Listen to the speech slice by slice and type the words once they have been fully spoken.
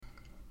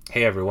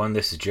Hey everyone,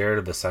 this is Jared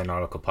of the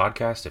Synautical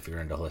Podcast. If you're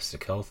into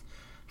holistic health,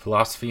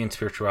 philosophy, and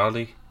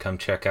spirituality, come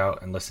check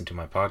out and listen to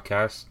my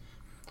podcast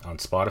on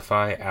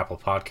Spotify, Apple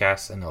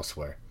Podcasts, and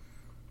elsewhere.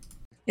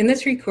 In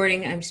this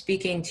recording, I'm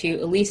speaking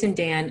to Elise and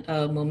Dan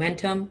of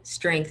Momentum,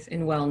 Strength,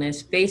 and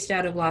Wellness based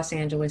out of Los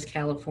Angeles,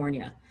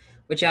 California,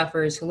 which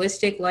offers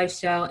holistic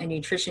lifestyle and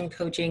nutrition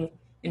coaching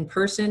in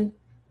person,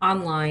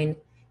 online,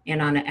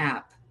 and on an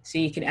app, so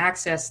you can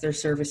access their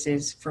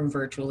services from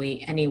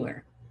virtually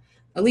anywhere.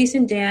 Elise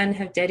and Dan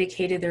have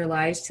dedicated their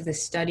lives to the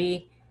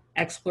study,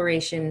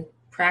 exploration,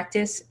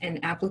 practice,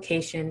 and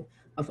application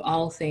of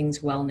all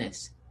things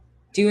wellness,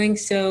 doing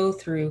so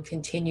through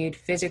continued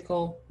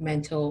physical,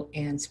 mental,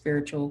 and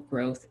spiritual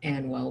growth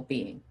and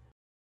well-being.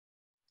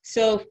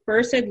 So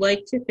first, I'd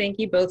like to thank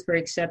you both for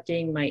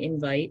accepting my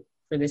invite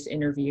for this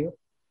interview.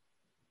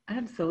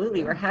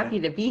 Absolutely. We're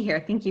happy to be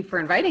here. Thank you for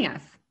inviting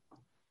us.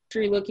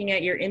 After looking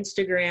at your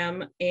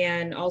Instagram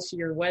and also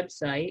your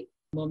website,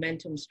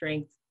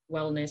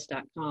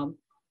 momentumstrengthwellness.com,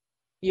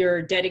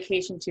 your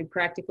dedication to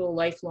practical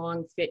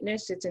lifelong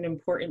fitness, it's an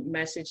important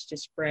message to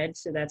spread.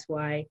 So that's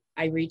why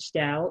I reached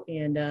out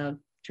and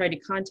tried to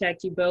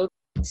contact you both.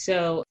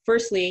 So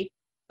firstly,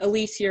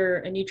 Elise, you're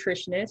a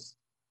nutritionist.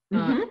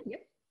 Yep.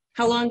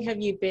 How long have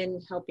you been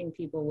helping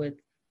people with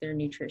their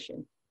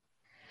nutrition?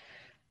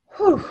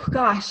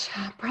 Gosh,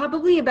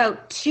 probably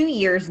about 2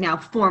 years now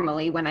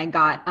formally when I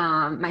got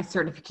my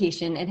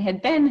certification. It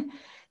had been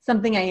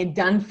something I had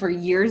done for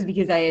years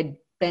because I had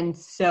been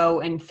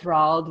so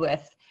enthralled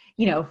with,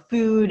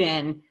 food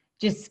and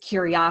just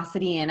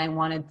curiosity. And I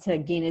wanted to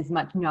gain as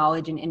much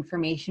knowledge and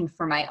information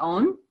for my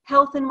own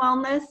health and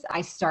wellness.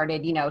 I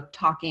started,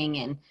 talking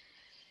and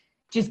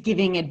just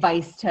giving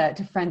advice to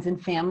friends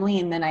and family.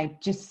 And then I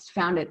just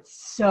found it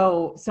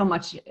so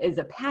much is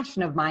a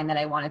passion of mine that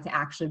I wanted to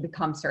actually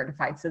become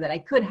certified so that I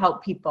could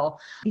help people,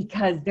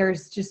 because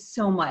there's just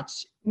so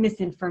much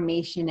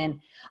misinformation and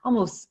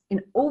almost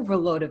an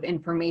overload of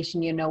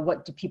information.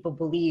 What do people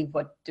believe?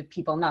 What do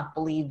people not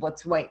believe?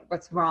 What's right?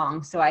 What's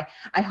wrong? So I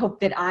hope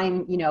that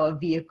I'm, a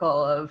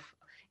vehicle of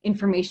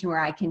information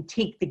where I can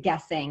take the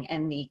guessing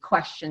and the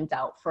questions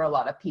out for a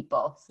lot of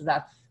people. So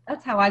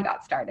that's how I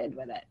got started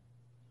with it.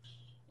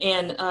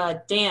 And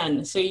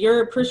Dan, so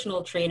you're a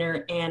personal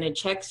trainer and a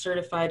CHEK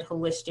certified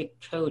holistic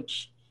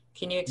coach.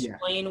 Can you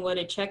explain what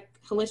a CHEK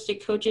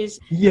holistic coach is?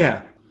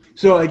 Yeah.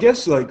 So I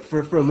guess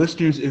for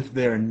listeners, if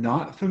they're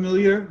not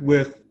familiar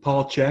with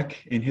Paul Chek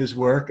and his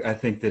work, I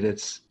think that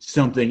it's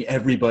something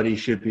everybody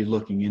should be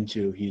looking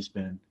into. He's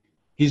been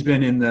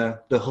in the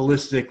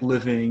holistic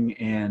living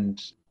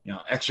and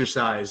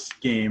exercise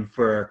game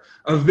for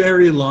a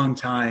very long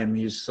time.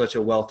 He's such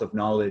a wealth of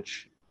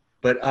knowledge.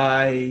 But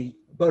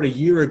about a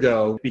year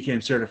ago,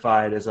 became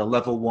certified as a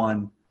level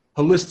 1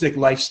 holistic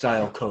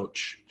lifestyle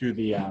coach through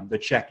the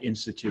CHEK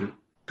Institute.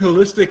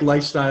 Holistic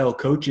lifestyle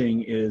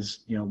coaching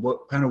is,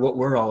 what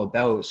we're all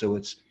about. So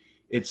it's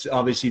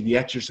obviously the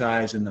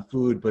exercise and the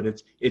food, but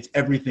it's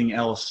everything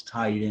else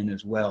tied in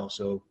as well.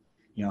 So,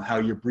 how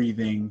you're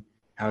breathing,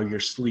 how you're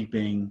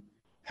sleeping,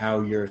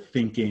 how you're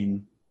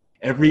thinking,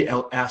 every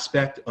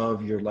aspect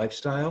of your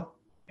lifestyle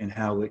and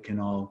how it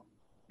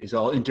is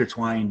all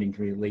intertwined and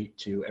can relate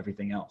to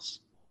everything else.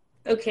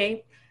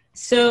 Okay.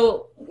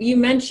 So you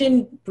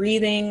mentioned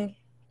breathing,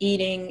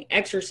 eating,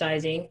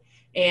 exercising,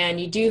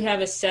 and you do have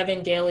a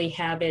 7 daily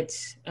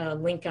habits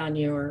link on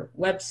your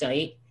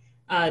website.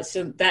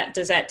 So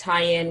does that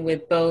tie in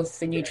with both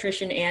the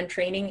nutrition and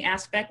training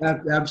aspect?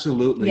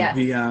 Absolutely. Yes.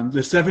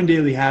 The 7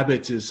 daily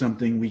habits is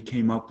something we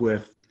came up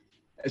with.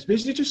 It's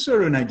basically just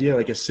sort of an idea,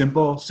 like a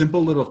simple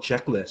little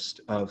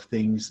checklist of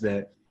things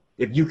that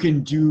if you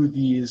can do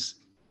these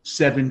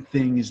 7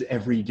 things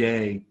every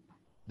day,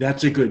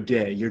 that's a good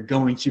day. You're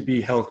going to be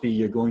healthy.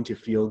 You're going to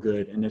feel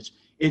good. And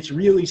it's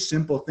really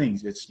simple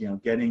things. It's,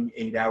 getting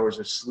 8 hours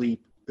of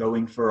sleep,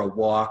 going for a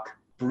walk,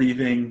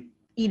 breathing.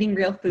 Eating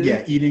real food.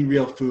 Yeah, eating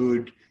real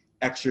food,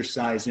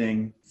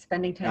 exercising.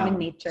 Spending time in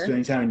nature.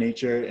 Spending time in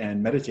nature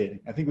and meditating.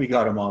 I think we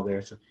got them all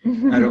there. So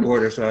out of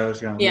order. So I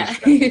was going to. Yeah.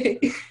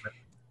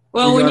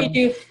 Well,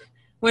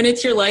 when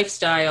it's your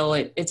lifestyle,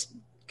 it's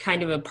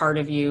kind of a part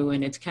of you,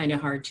 and it's kind of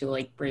hard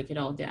to break it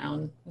all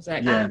down. Is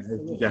that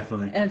Absolutely.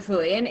 Definitely.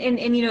 Absolutely.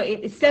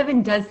 And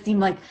 7 does seem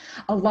like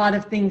a lot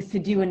of things to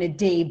do in a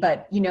day,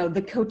 but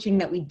the coaching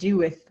that we do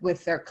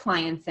with our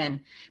clients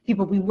and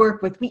people we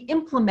work with, we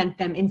implement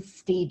them in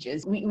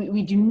stages.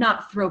 We do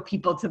not throw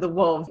people to the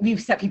wolves. We've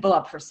set people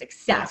up for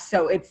success.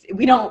 So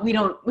we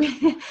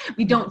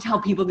don't tell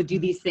people to do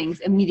these things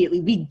immediately.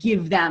 We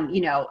give them,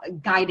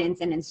 guidance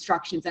and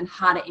instructions on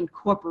how to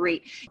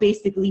incorporate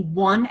basically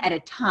one at a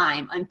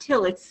time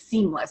until it's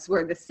seamless,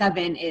 where the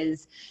 7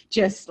 is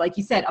just, like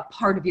you said, a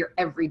part of your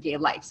everyday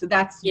life. So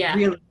that's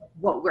really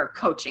what we're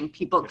coaching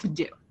people to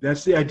do.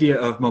 That's the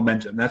idea of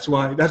momentum. That's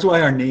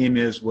why our name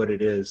is what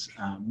it is.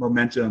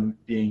 Momentum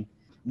being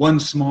one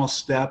small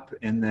step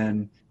and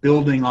then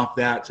building off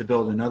that to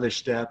build another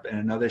step and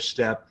another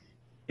step.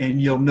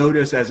 And you'll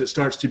notice as it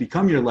starts to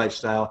become your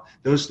lifestyle,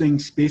 those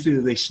things basically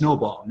they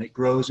snowball and it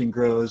grows and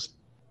grows,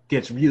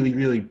 gets really,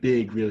 really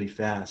big, really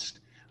fast.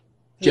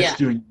 just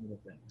Yeah, doing little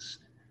things.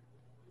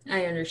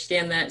 I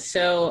understand that.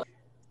 So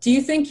do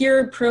you think your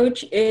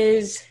approach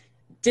is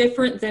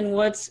different than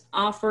what's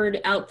offered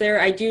out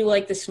there? I do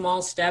like the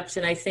small steps,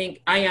 and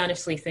I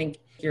honestly think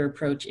your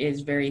approach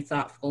is very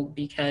thoughtful,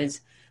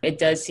 because it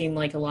does seem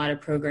like a lot of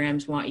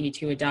programs want you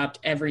to adopt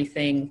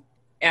everything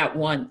at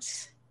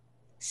once.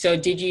 So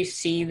did you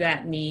see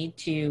that need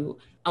to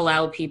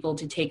allow people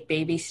to take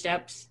baby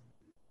steps?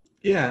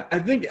 Yeah, I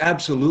think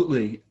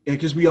absolutely.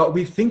 Because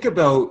we think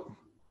about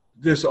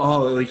this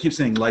all, we keep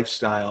saying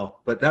lifestyle,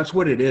 but that's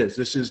what it is.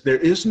 There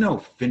is no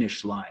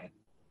finish line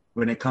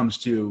when it comes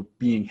to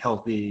being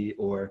healthy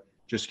or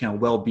just kind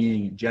of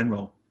well-being in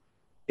general.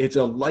 It's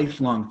a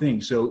lifelong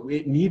thing. So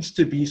it needs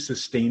to be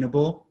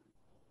sustainable.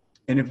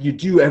 And if you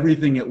do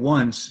everything at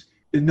once,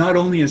 not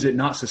only is it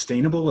not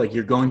sustainable, like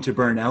you're going to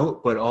burn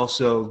out, but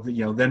also,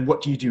 then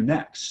what do you do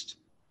next?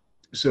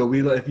 So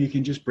if you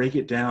can just break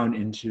it down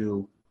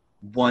into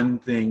one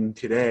thing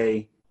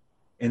today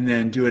and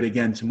then do it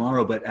again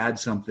tomorrow, but add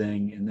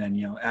something, and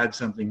then, add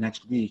something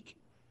next week,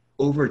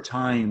 over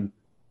time,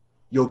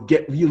 you'll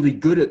get really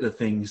good at the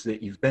things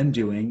that you've been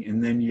doing.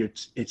 And then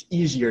it's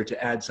easier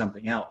to add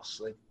something else.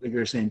 Like you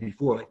were saying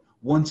before, like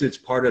once it's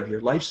part of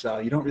your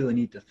lifestyle, you don't really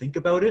need to think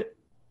about it.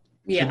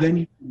 Yeah.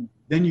 So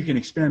then you can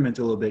experiment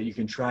a little bit. You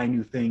can try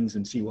new things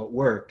and see what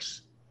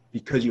works,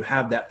 because you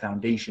have that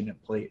foundation in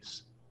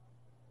place.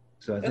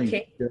 So I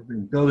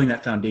think building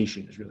that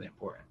foundation is really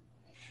important.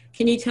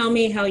 Can you tell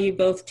me how you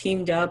both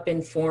teamed up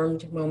and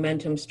formed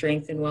Momentum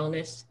Strength and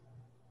Wellness?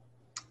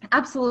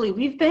 Absolutely.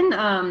 We've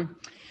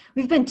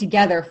been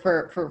together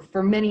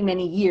for many,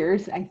 many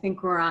years. I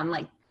think we're on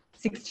like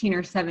 16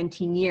 or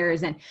 17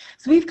 years. And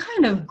so we've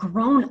kind of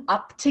grown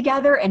up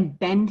together and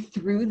been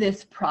through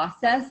this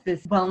process,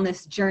 this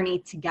wellness journey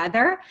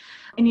together.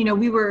 And,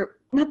 we were,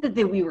 not that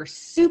we were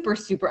super,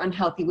 super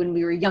unhealthy when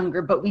we were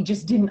younger, but we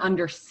just didn't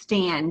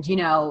understand,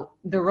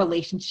 the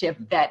relationship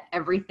that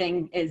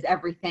everything is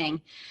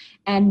everything.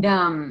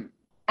 And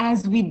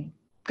as we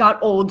got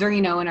older,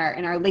 in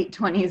our late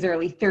 20s,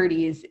 early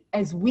 30s,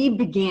 as we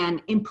began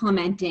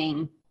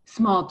implementing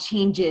small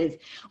changes,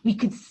 we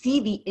could see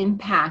the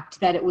impact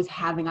that it was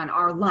having on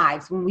our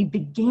lives when we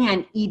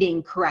began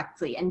eating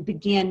correctly and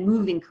began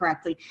moving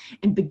correctly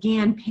and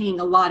began paying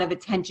a lot of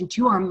attention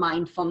to our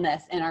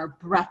mindfulness and our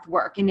breath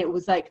work. And it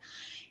was like,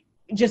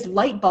 just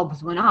light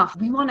bulbs went off.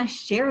 We want to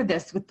share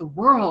this with the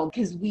world,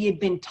 because we had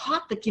been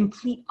taught the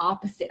complete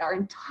opposite our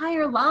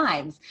entire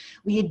lives.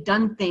 We had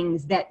done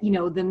things that,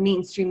 the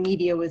mainstream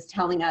media was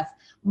telling us,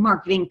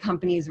 marketing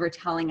companies were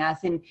telling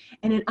us, and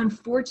it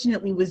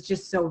unfortunately was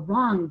just so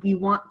wrong. We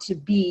want to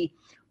be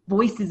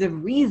voices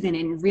of reason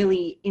and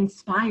really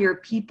inspire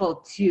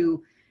people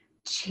to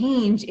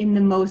change in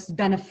the most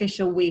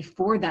beneficial way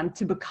for them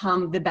to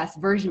become the best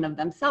version of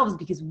themselves,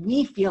 because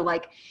we feel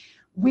like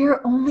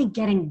we're only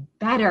getting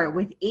better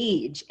with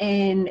age.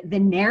 And the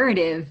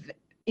narrative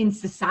in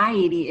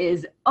society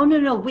is, oh,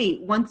 no,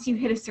 wait, once you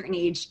hit a certain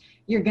age,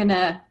 you're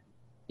gonna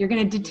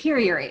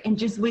deteriorate, and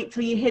just wait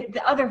till you hit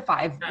the other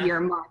 5-year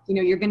mark,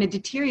 you're gonna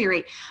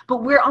deteriorate. But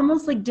we're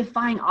almost like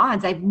defying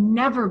odds. I've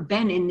never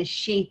been in the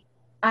shape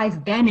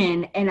I've been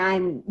in, and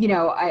I'm,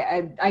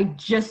 I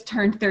just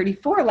turned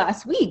 34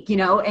 last week,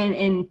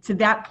 and to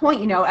that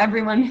point,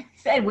 everyone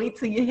said, wait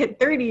till you hit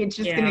 30, it's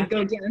just going to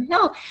go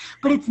downhill,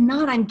 but it's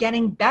not. I'm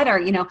getting better,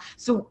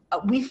 so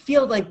we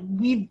feel like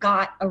we've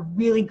got a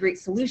really great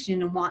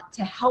solution and want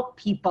to help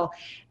people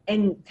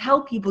and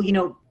tell people,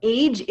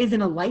 age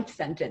isn't a life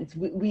sentence.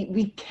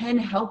 We can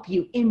help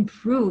you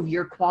improve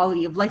your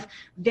quality of life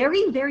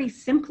very, very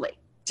simply.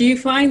 Do you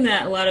find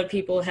that a lot of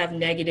people have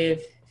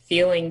negative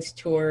feelings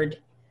toward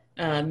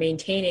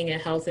maintaining a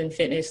health and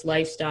fitness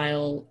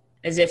lifestyle,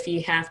 as if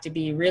you have to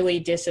be really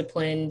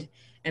disciplined,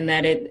 and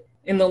that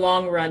in the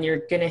long run,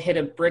 you're going to hit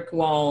a brick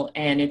wall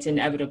and it's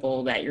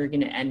inevitable that you're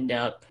going to end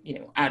up,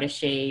 out of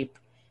shape?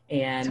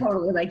 And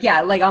totally,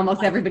 like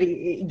almost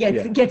everybody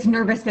gets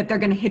nervous that they're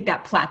going to hit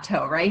that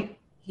plateau, right?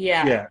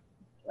 Yeah,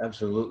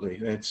 absolutely.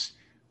 It's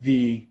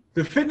the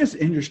fitness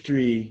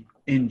industry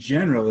in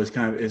general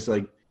is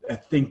like, I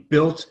think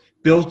built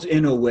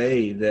in a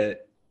way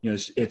that,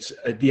 it's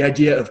the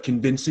idea of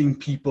convincing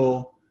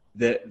people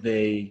that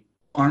they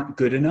aren't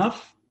good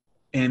enough,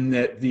 and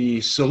that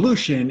the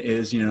solution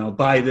is,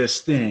 buy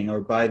this thing,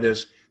 or buy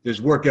this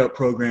workout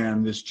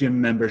program, this gym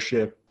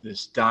membership,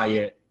 this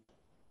diet.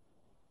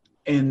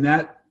 And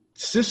that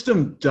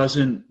system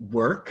doesn't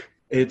work.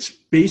 It's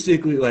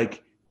basically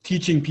like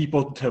teaching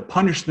people to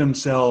punish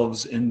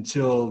themselves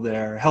until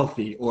they're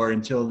healthy, or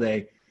until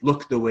they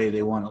look the way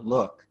they want to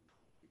look.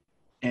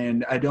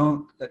 And I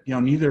don't,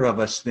 neither of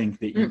us think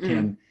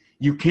that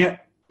you can't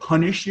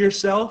punish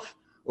yourself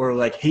or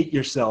like hate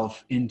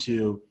yourself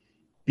into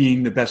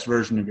being the best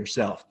version of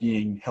yourself,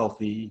 being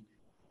healthy,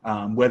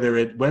 whether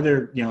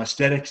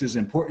aesthetics is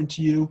important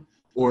to you,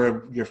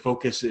 or your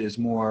focus is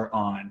more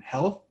on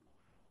health.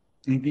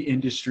 I think the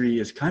industry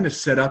is kind of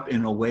set up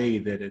in a way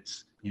that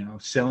it's,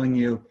 selling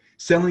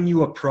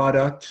you a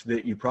product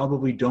that you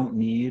probably don't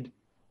need,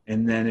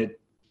 and then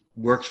it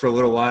works for a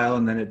little while,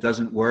 and then it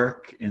doesn't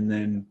work, and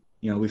then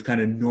we've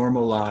kind of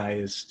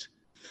normalized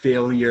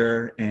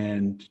failure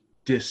and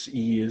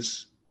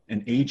dis-ease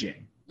and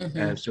aging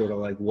as sort of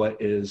like what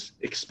is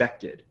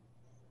expected.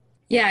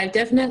 Yeah, I've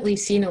definitely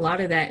seen a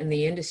lot of that in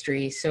the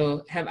industry.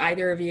 So have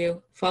either of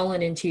you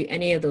fallen into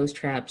any of those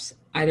traps,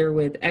 either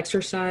with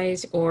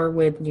exercise or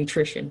with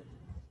nutrition?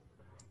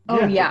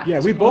 Oh yeah. Yeah.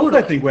 We both,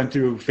 I think, went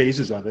through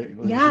phases of it.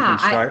 Yeah,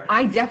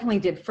 I definitely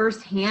did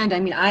firsthand. I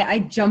mean, I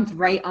jumped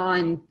right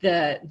on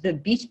the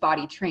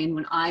Beachbody train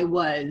when I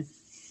was,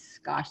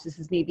 this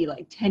is maybe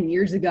like 10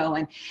 years ago.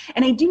 And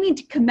I do need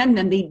to commend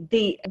them.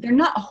 They're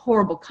not a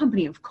horrible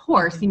company, of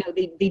course.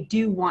 They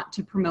do want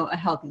to promote a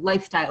healthy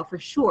lifestyle for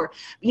sure.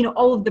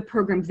 All of the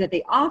programs that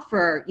they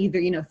offer,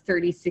 either,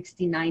 30,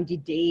 60, 90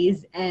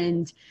 days.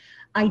 And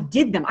I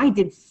did them. I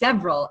did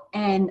several.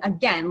 And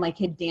again, like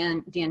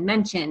Dan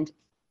mentioned,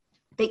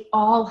 they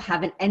all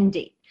have an end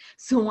date.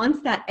 So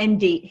once that end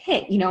date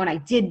hit, and I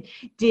did,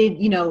 the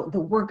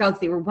workouts,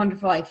 they were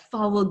wonderful. I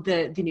followed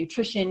the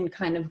nutrition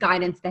kind of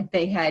guidance that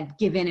they had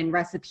given and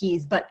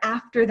recipes. But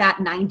after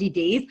that 90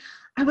 days,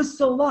 I was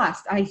so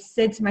lost. I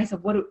said to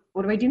myself, what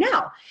do I do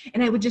now?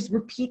 And I would just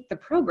repeat the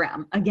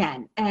program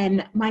again.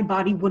 And my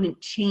body wouldn't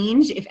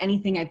change. If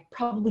anything, I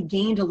probably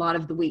gained a lot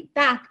of the weight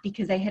back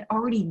because I had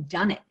already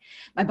done it.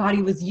 My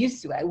body was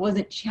used to it. I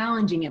wasn't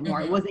challenging it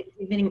more. I wasn't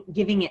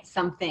giving it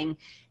something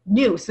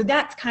new. So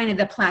that's kind of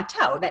the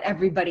plateau that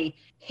everybody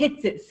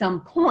hits at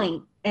some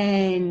point.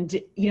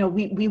 And,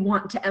 we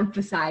want to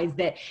emphasize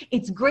that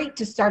it's great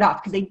to start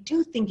off because I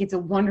do think it's a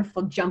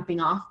wonderful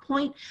jumping off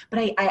point, but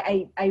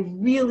I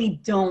really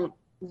don't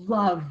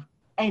love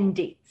end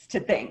dates to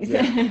things.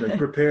 Yeah, so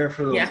prepare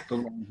for the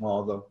long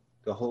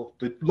haul,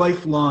 the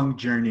lifelong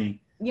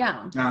journey.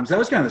 Yeah. So I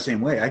was kind of the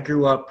same way. I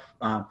grew up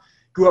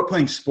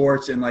playing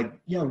sports and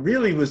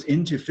really was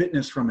into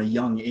fitness from a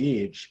young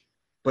age,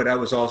 but I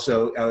was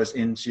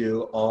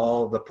into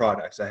all the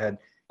products. I had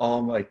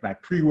all my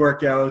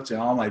pre-workouts and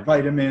all my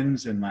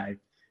vitamins and my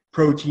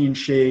protein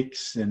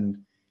shakes and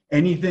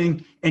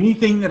anything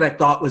that I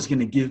thought was going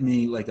to give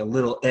me like a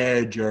little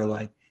edge,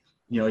 or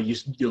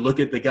you look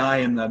at the guy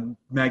in the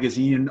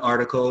magazine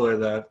article or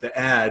the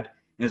ad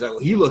and it's like, well,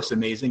 he looks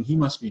amazing. He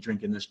must be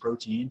drinking this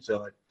protein.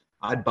 So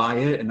I'd buy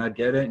it and I'd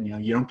get it. And,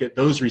 you don't get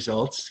those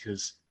results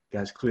because the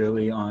guy's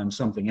clearly on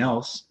something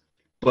else.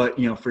 But,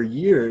 for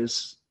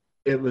years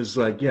it was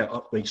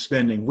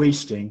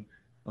wasting,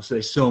 I'll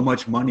say, so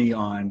much money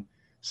on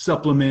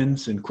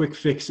supplements and quick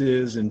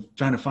fixes and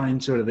trying to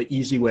find sort of the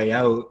easy way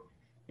out.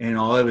 And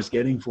all I was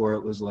getting for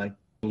it was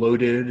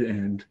bloated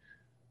and,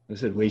 like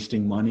I said,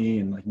 wasting money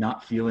and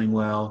not feeling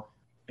well.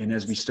 And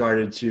as we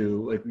started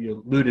to, like we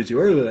alluded to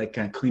earlier,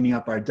 kind of cleaning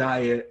up our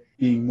diet,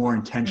 being more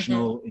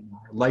intentional in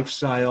our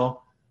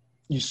lifestyle,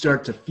 you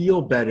start to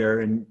feel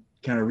better and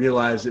kind of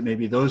realize that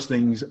maybe those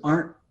things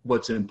aren't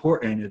what's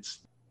important.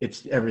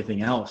 It's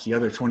everything else, the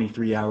other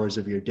 23 hours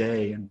of your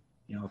day. And,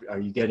 are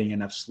you getting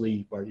enough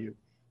sleep? Are you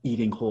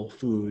eating whole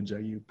foods? Are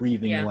you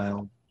breathing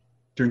well,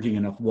 drinking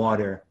enough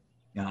water?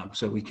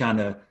 So we kind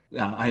of,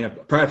 I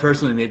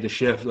personally made the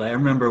shift. I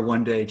remember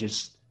one day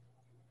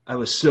I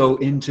was so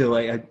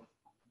into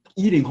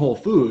eating whole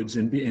foods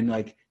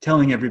and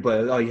telling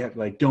everybody, oh, you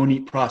have don't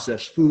eat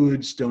processed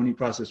foods,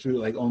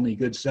 only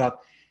good stuff.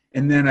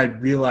 And then I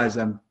realized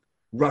I'm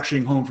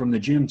rushing home from the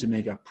gym to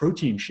make a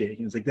protein shake.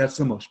 And it's that's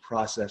the most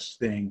processed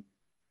thing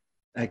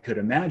I could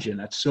imagine.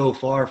 That's so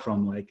far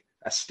from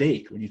a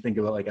steak when you think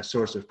about a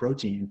source of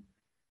protein.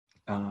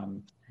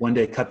 One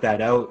day cut that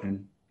out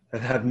and I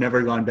have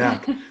never gone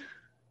back.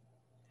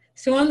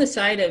 So on the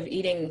side of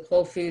eating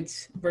whole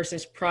foods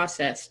versus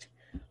processed,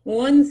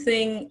 one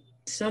thing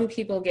some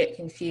people get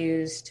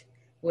confused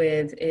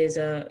with is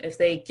if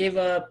they give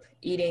up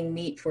eating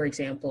meat, for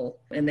example,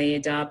 and they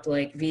adopt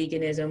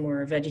veganism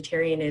or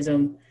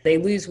vegetarianism, they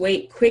lose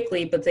weight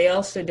quickly, but they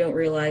also don't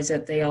realize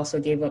that they also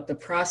gave up the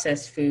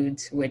processed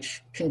foods,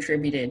 which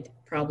contributed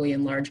probably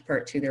in large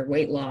part to their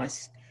weight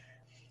loss.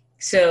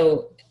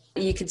 So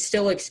you could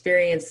still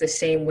experience the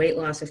same weight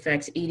loss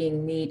effects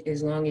eating meat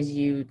as long as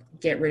you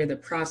get rid of the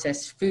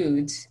processed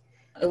foods.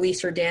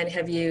 Elise or Dan,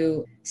 have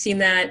you seen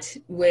that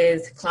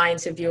with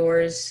clients of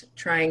yours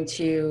trying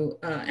to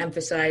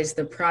emphasize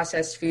the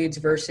processed foods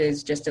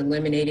versus just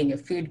eliminating a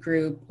food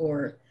group,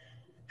 or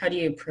how do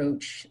you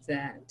approach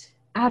that?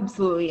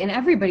 Absolutely. And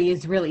everybody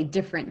is really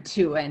different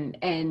too. And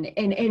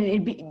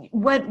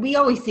what we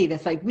always say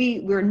this,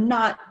 we're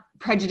not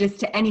prejudiced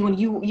to anyone.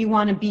 You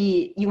want to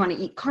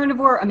eat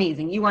carnivore,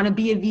 amazing. You want to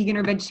be a vegan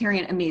or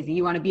vegetarian, amazing.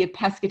 You want to be a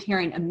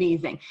pescatarian,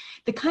 amazing.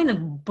 The kind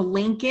of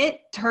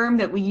blanket term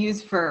that we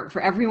use for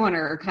everyone,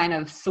 or kind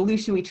of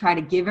solution we try to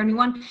give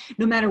everyone,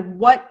 no matter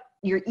what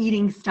your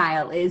eating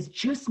style is,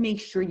 just make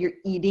sure you're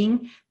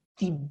eating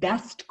the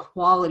best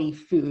quality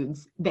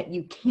foods that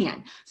you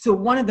can. So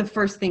one of the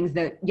first things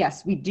that,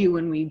 yes, we do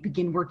when we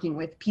begin working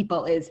with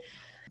people is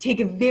take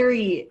a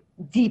very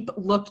deep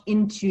look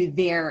into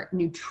their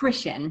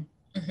nutrition,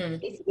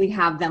 basically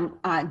have them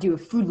do a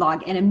food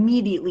log and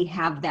immediately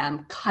have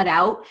them cut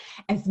out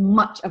as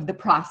much of the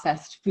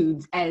processed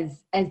foods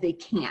as they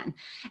can.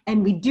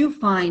 And we do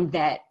find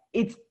that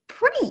it's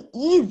pretty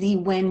easy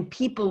when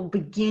people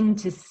begin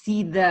to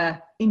see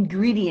the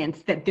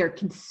ingredients that they're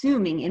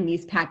consuming in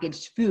these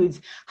packaged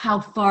foods, how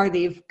far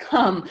they've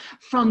come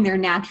from their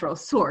natural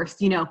source.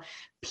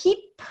 Pea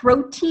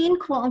protein,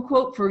 quote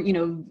unquote, for,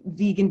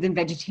 vegans and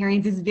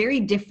vegetarians is very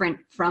different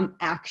from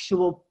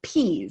actual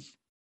peas.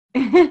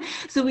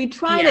 So we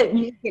try to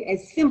make it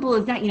as simple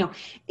as that.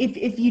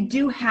 If you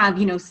do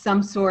have,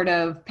 some sort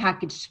of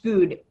packaged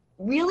food,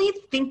 really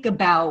think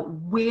about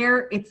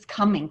where it's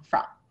coming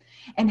from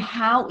and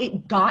how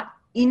it got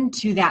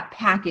into that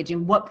package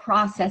and what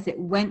process it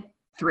went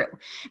through.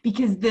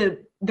 Because the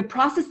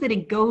process that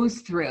it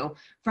goes through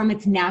from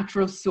its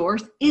natural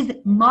source is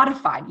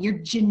modified. You're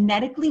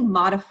genetically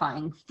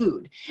modifying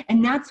food.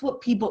 And that's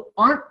what people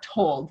aren't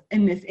told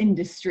in this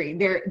industry.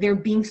 They're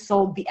being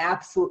sold the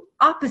absolute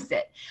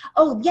opposite.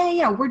 Oh,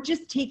 yeah, we're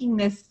just taking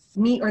this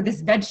meat or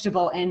this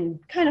vegetable and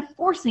kind of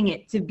forcing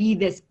it to be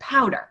this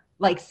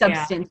powder-like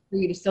substance for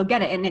you to still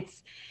get it. And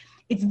it's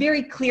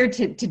very clear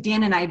to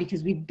Dan and I,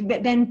 because we've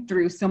been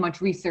through so much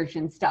research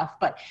and stuff,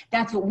 but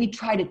that's what we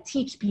try to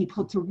teach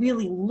people, to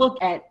really look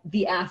at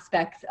the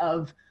aspects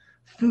of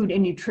food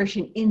and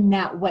nutrition in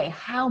that way.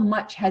 How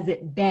much has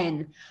it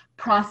been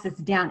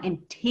processed down and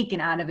taken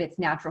out of its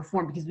natural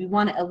form? Because we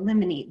want to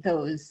eliminate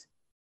those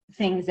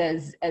things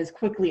as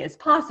quickly as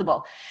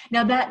possible.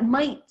 Now, that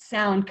might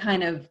sound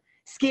kind of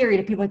scary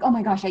to people, like, oh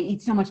my gosh, I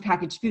eat so much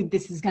packaged food.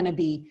 This is going to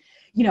be,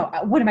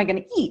 what am I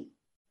going to eat?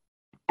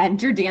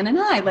 Enter Dan and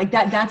I, like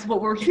that's what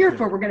we're here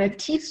for. We're going to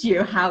teach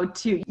you how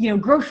to,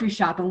 grocery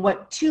shop and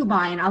what to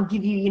buy. And I'll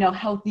give you,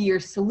 healthier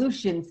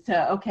solutions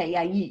to, okay,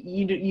 yeah,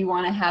 you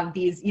want to have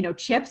these,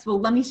 chips. Well,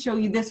 let me show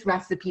you this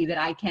recipe that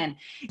I can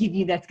give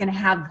you that's going to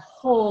have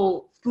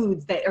whole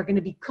foods that are going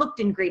to be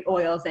cooked in great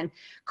oils and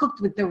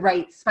cooked with the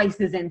right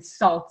spices and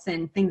salts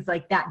and things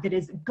like that, that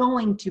is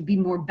going to be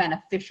more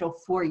beneficial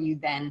for you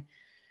than,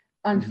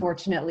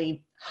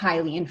 unfortunately,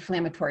 highly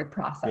inflammatory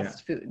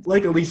processed foods.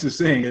 Like Elise is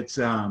saying, it's,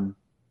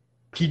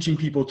 teaching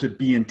people to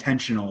be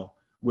intentional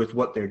with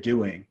what they're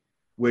doing,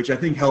 which I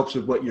think helps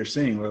with what you're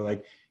saying, where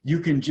like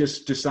you can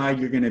just decide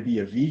you're going to be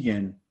a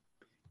vegan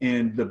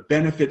and the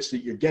benefits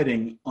that you're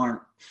getting aren't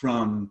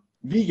from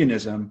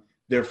veganism,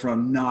 they're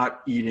from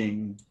not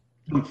eating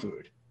junk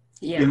food.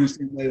 Yeah. In the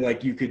same way,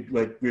 like you could,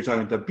 like we were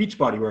talking about the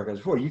Beachbody workouts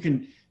before, you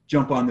can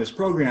jump on this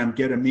program,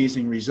 get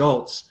amazing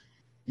results.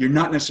 You're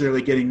not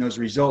necessarily getting those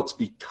results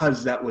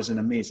because that was an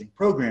amazing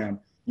program.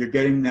 You're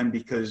getting them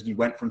because you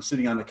went from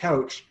sitting on the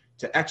couch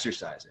to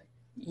exercising.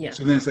 Yeah.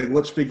 So then it's like,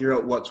 let's figure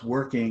out what's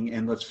working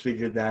and let's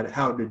figure that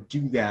how to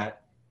do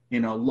that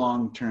in a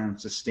long-term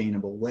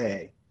sustainable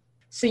way.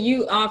 So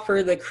you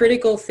offer the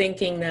critical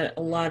thinking that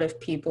a lot of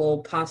people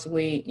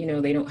possibly,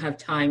 they don't have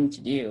time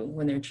to do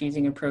when they're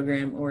choosing a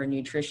program or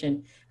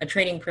a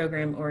training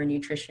program or a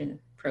nutrition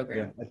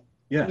program.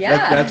 Yeah.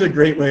 That's a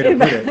great way to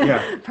put it.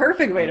 Yeah.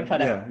 Perfect way to put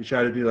it. Yeah. You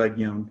try to be like,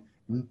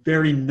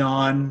 very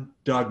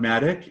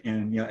non-dogmatic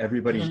and,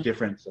 everybody's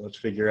different. So let's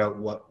figure out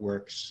what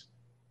works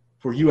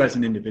for you as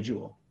an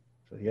individual.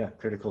 So yeah,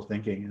 critical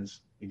thinking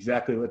is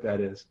exactly what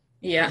that is.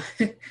 Yeah.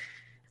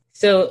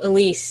 So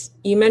Elise,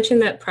 you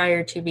mentioned that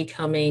prior to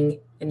becoming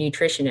a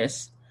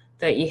nutritionist,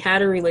 that you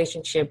had a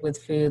relationship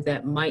with food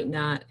that might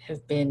not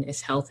have been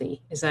as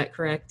healthy. Is that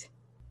correct?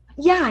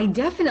 Yeah, I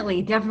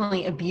definitely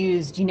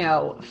abused,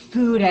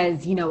 food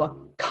as, a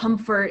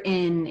comfort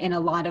in a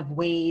lot of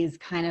ways,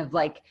 kind of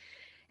like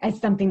as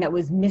something that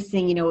was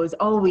missing. It was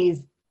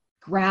always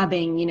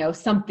grabbing,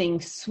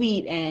 something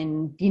sweet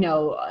and,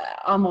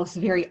 almost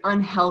very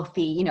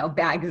unhealthy,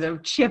 bags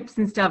of chips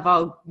and stuff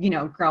all,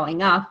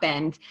 growing up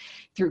and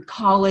through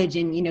college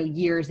and,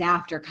 years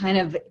after. Kind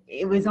of,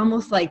 it was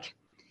almost like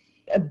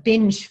a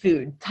binge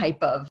food type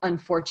of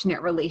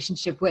unfortunate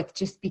relationship with,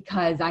 just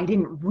because I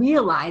didn't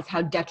realize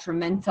how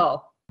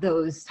detrimental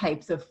those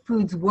types of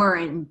foods were,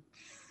 and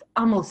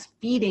almost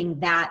feeding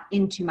that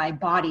into my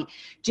body,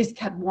 just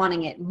kept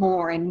wanting it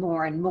more and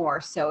more and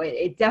more. So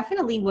it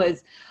definitely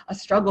was a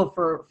struggle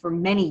for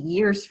many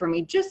years for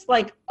me, just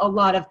like a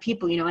lot of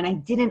people, and I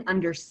didn't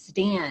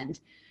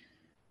understand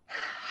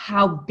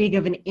how big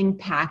of an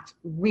impact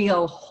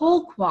real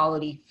whole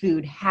quality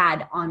food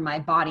had on my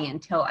body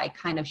until I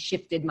kind of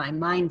shifted my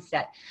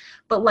mindset.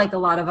 But like a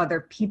lot of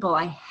other people,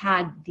 I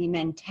had the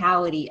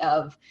mentality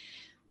of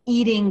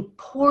eating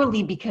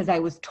poorly because I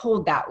was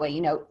told that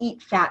way,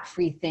 eat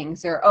fat-free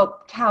things, or,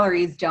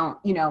 calories don't,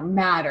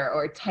 matter,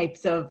 or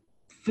types of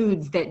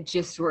foods that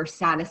just were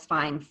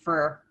satisfying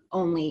for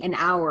only an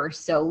hour or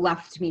so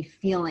left me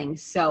feeling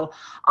so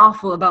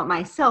awful about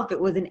myself. It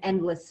was an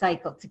endless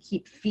cycle to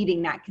keep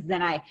feeding that, because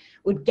then I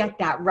would get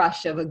that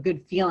rush of a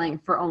good feeling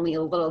for only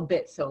a little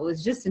bit. So it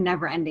was just a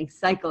never-ending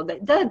cycle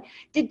that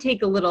did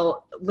take a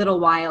little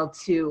while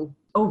to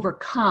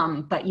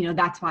overcome. But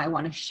that's why I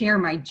want to share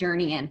my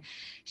journey and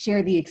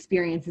share the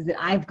experiences that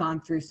I've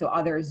gone through, so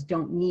others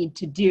don't need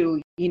to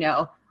do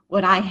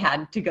what I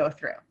had to go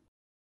through.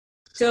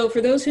 So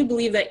for those who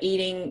believe that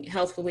eating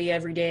healthfully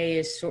every day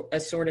is a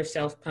sort of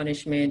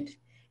self-punishment,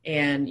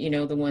 and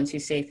the ones who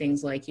say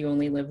things like you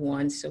only live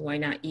once, so why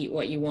not eat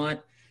what you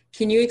want,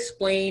 can you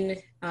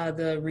explain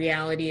the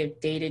reality of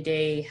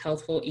day-to-day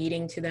healthful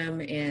eating to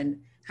them and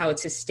how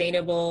it's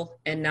sustainable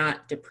and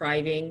not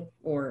depriving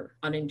or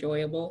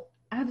unenjoyable?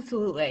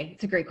 Absolutely.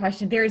 It's a great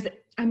question. There's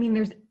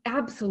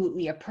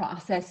absolutely a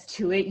process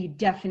to it. You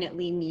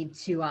definitely need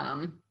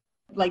to,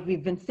 like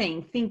we've been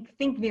saying,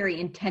 think very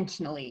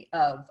intentionally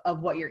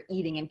of what you're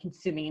eating and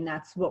consuming. And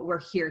that's what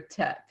we're here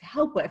to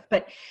help with.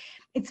 But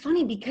it's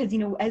funny because,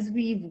 as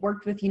we've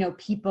worked with,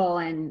 people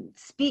and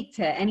speak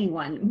to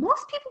anyone,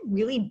 most people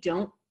really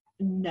don't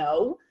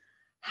know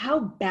how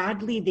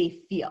badly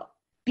they feel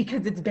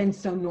because it's been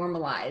so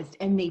normalized,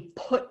 and they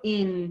put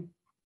in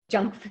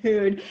junk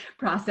food,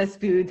 processed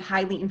foods,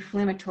 highly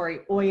inflammatory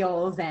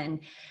oils, and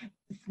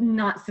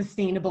not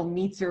sustainable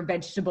meats or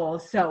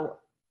vegetables. So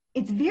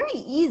it's very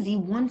easy,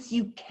 once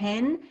you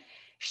can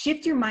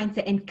shift your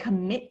mindset and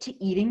commit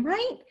to eating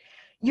right,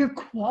 your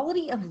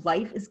quality of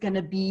life is going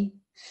to be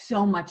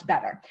so much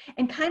better.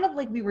 And kind of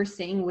like we were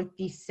saying with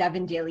these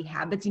 7 daily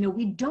habits,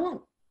 we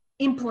don't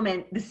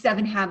implement the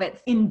 7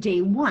 habits in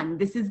day one.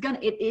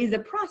 It is a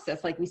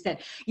process. Like we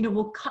said,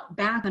 we'll cut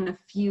back on a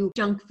few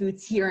junk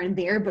foods here and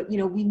there, but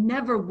we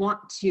never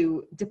want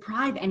to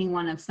deprive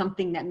anyone of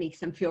something that makes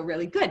them feel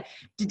really good.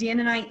 Do Dan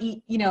and I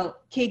eat,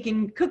 cake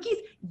and cookies?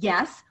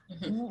 Yes.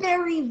 Mm-hmm.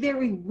 Very,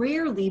 very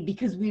rarely,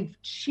 because we've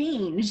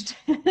changed,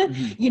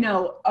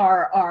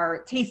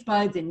 our taste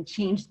buds and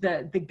changed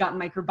the gut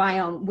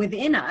microbiome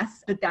within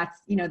us. But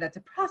that's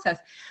a process.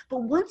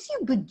 But once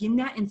you begin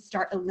that and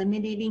start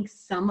eliminating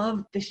some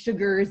of the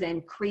sugars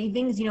and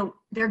cravings,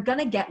 they're going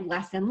to get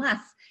less and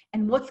less.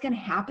 And what's going to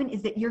happen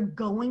is that you're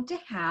going to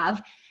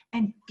have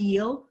and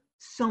feel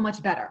so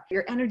much better.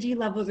 Your energy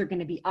levels are going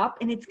to be up,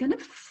 and it's going to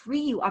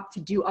free you up to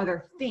do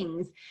other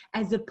things,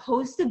 as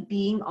opposed to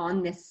being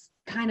on this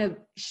kind of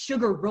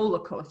sugar roller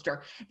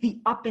coaster, the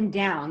up and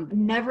down,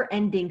 never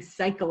ending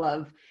cycle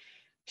of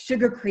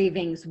sugar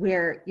cravings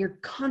where you're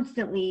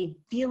constantly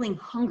feeling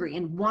hungry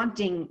and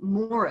wanting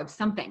more of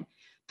something.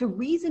 The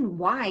reason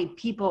why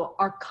people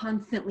are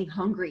constantly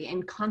hungry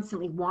and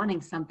constantly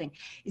wanting something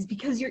is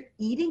because you're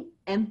eating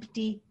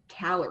empty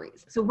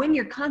calories. So when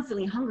you're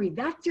constantly hungry,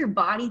 that's your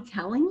body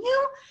telling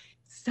you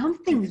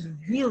something's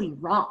really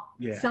wrong.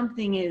 Yeah.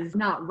 Something is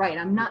not right.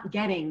 I'm not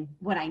getting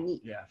what I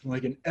need. Yeah. From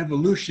like an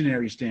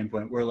evolutionary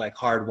standpoint, we're like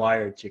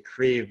hardwired to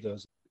crave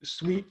those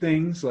sweet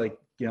things, like,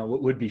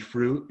 what would be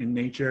fruit in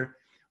nature,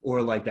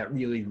 or like that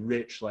really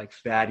rich, like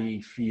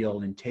fatty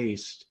feel and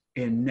taste.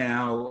 And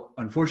now,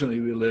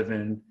 unfortunately, we live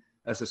in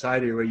a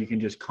society where you can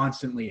just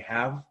constantly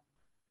have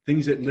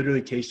things that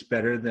literally taste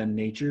better than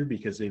nature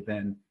because they've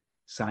been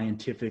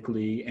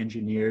scientifically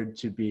engineered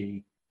to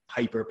be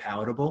hyper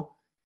palatable,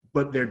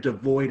 but they're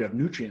devoid of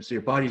nutrients. So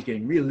your body's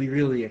getting really,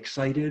 really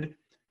excited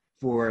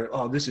for,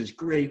 oh, this is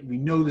great. We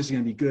know this is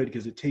going to be good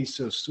because it tastes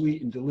so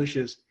sweet and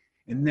delicious.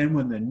 And then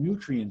when the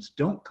nutrients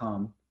don't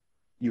come,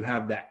 you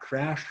have that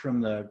crash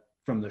from the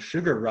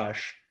sugar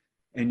rush,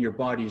 and your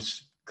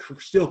body's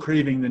still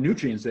craving the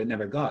nutrients that it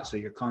never got. So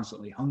you're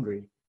constantly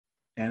hungry.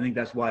 And I think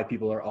that's why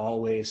people are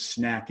always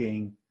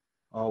snacking,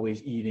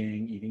 always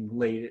eating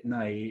late at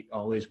night,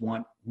 always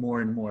want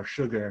more and more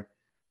sugar.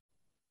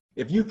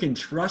 If you can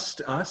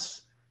trust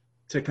us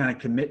to kind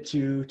of commit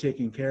to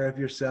taking care of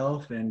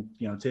yourself and,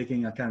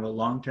 taking a kind of a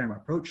long-term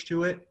approach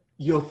to it,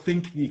 you'll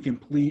think the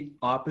complete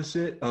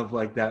opposite of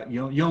like that.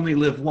 You only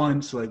live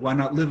once, like why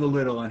not live a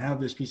little and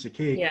have this piece of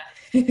cake? Yeah.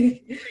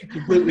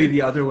 Completely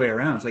the other way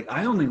around. It's like,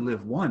 I only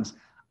live once.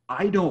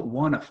 I don't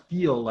want to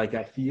feel like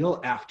I feel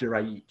after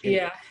I eat cake.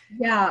 Yeah.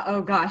 Yeah.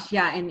 Oh gosh.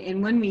 Yeah.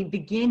 And when we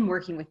begin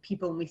working with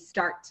people and we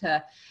start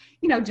to,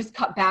 just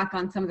cut back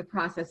on some of the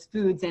processed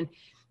foods, and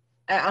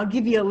I'll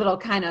give you a little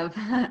kind of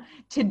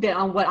tidbit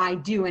on what I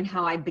do and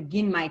how I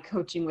begin my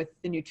coaching with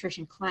the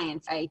nutrition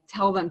clients. I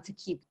tell them to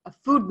keep a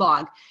food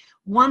log.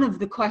 One of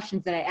the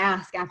questions that I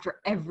ask after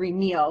every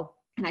meal,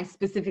 and I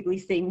specifically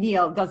say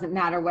meal, doesn't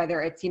matter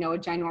whether it's, a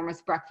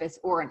ginormous breakfast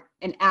or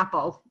an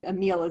apple, a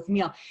meal is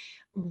meal.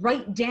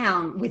 Write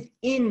down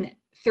within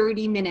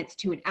 30 minutes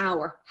to an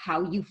hour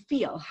how you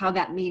feel, how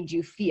that made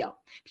you feel.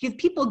 Because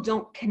people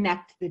don't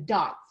connect the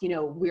dots.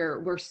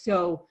 We're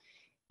so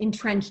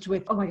entrenched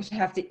with, oh my gosh, I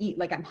have to eat,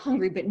 like I'm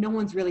hungry, but no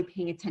one's really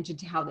paying attention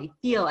to how they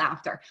feel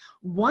after.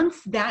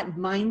 Once that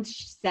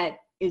mindset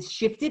is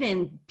shifted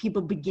and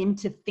people begin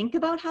to think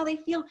about how they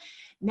feel,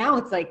 now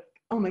it's like,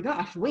 oh my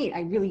gosh, wait,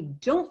 I really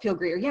don't feel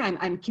great. Or yeah,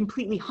 I'm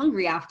completely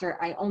hungry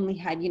after I only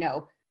had,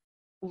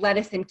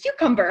 lettuce and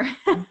cucumber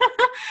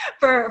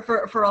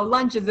for a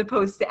lunch, as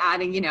opposed to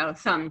adding,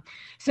 some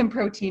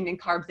protein and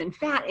carbs and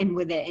fat in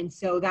with it. And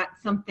so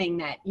that's something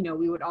that,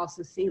 we would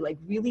also say, like,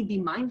 really be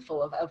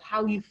mindful of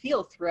how you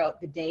feel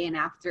throughout the day and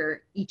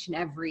after each and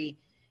every,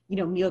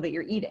 meal that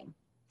you're eating.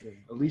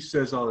 Elise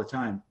says all the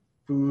time,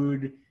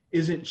 food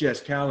isn't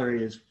just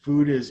calories,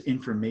 food is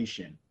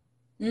information.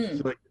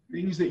 So like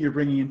the things that you're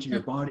bringing into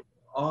your body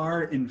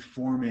are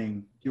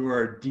informing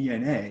your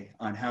DNA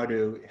on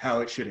how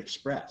it should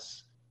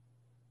express.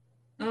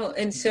 Oh,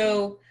 and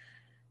so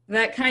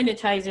that kind of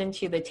ties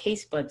into the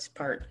taste buds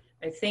part.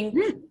 I think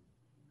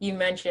you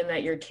mentioned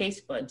that your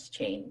taste buds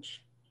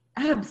change.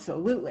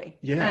 Absolutely.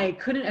 Yeah. I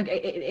couldn't,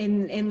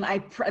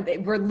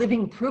 we're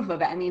living proof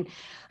of it. I mean,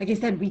 like I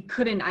said,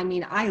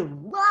 I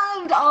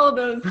loved all of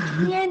those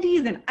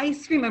candies and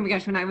ice cream. Oh my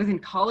gosh, when I was in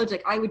college,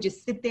 like I would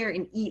just sit there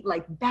and eat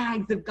like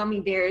bags of gummy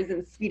bears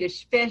and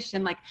Swedish Fish.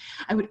 And like,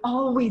 I would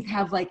always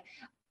have like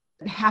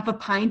half a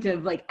pint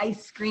of like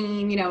ice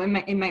cream,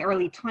 in my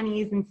early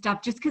 20s and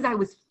stuff, just because I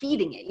was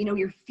feeding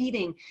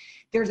it.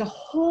 There's a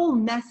whole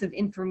mess of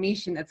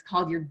information that's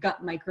called your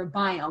gut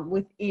microbiome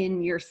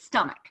within your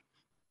stomach.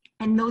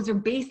 And those are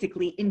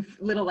basically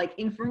little like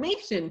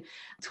information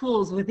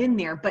tools within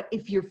there. But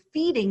if you're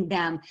feeding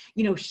them,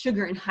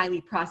 sugar and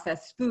highly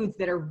processed foods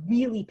that are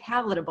really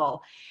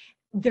palatable,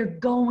 they're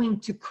going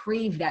to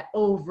crave that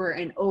over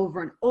and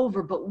over and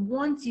over. But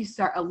once you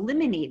start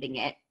eliminating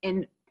it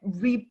and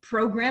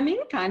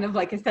reprogramming, kind of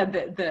like I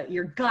said,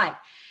 your gut,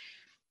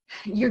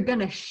 you're going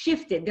to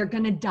shift it. They're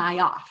going to die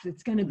off.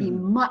 It's going to be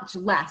much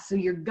less. So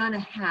you're going to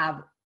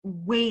have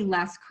way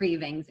less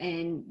cravings,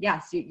 and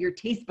yes, your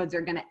taste buds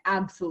are going to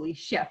absolutely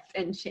shift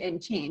and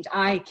change.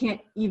 I can't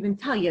even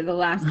tell you the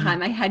last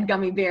time I had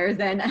gummy bears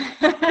and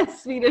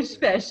Swedish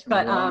Fish,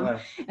 but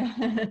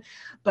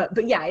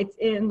but yeah, it's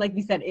like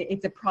we said,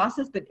 it's a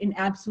process, but an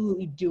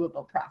absolutely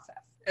doable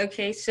process.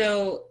 Okay,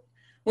 so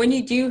when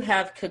you do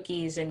have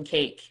cookies and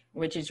cake,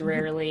 which is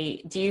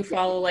rarely, do you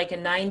follow like a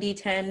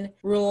 90-10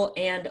 rule?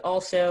 And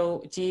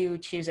also, do you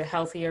choose a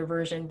healthier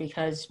version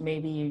because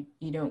maybe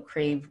you don't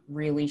crave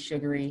really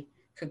sugary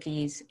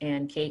cookies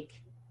and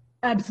cake?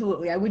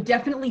 Absolutely. I would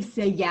definitely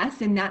say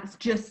yes. And that's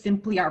just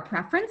simply our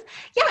preference.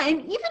 Yeah.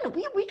 And even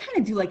we kind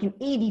of do like an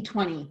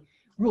 80-20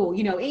 rule,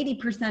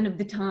 80% of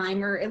the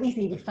time, or at least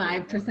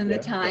 85% of the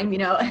time,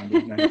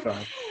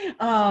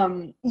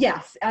 95.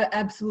 Yes,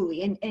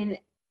 absolutely. And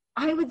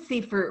I would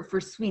say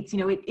for sweets,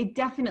 it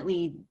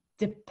definitely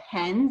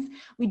depends.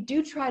 We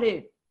do try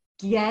to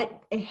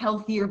get a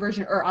healthier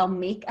version, or I'll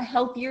make a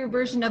healthier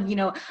version of,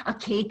 a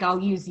cake. I'll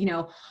use,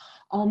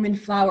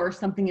 almond flour or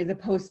something as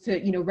opposed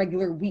to,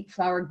 regular wheat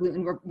flour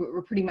gluten.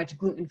 We're pretty much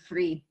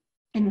gluten-free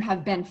and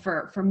have been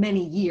for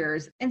many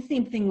years. And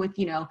same thing with,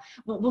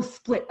 we'll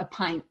split a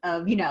pint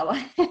of,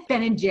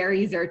 Ben and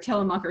Jerry's or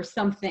Tillamook or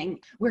something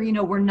where,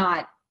 we're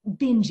not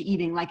binge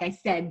eating, like I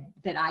said,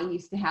 that I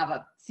used to have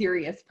a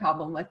serious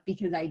problem with,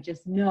 because I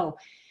just know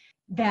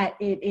that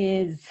it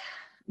is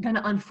going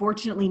to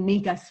unfortunately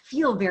make us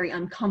feel very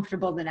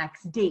uncomfortable the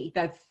next day.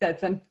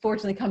 That's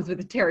unfortunately comes with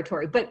the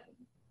territory, but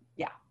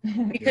yeah.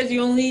 Because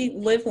you only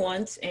live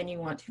once and you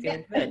want to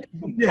feel good.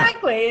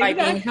 Exactly. By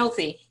being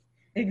healthy.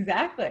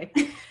 Exactly.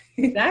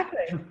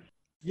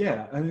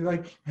 Yeah. I mean,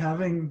 like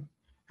having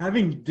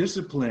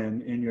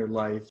discipline in your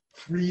life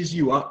frees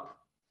you up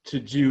to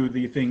do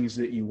the things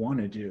that you want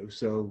to do.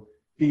 So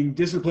being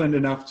disciplined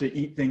enough to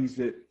eat things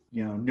that,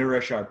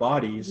 nourish our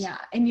bodies. Yeah.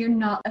 And you're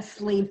not a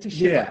slave to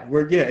sugar.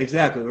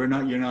 Exactly. You're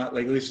not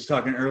like Lisa was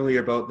talking earlier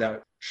about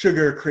that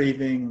sugar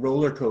craving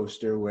roller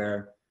coaster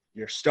where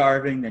you're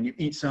starving, then you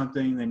eat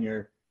something, then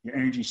your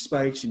energy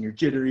spikes and you're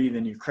jittery,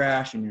 then you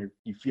crash and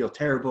you feel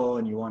terrible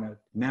and you want to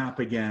nap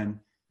again.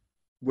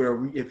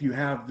 Where if you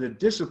have the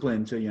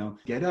discipline to,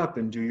 get up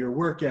and do your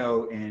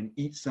workout and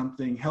eat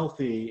something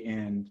healthy,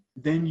 and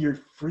then you're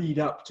freed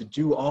up to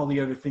do all the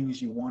other things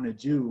you want to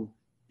do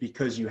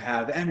because you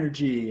have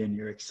energy and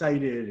you're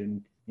excited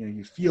and,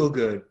 you feel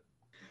good.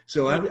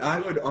 So I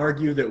would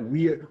argue that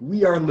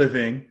we are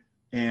living,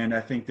 and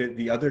I think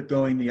that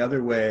going the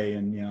other way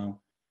and,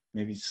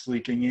 maybe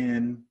sleeping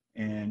in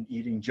and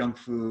eating junk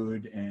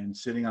food and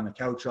sitting on the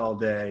couch all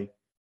day,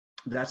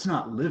 that's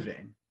not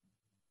living.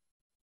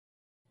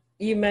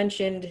 You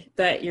mentioned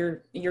that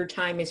your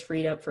time is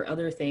freed up for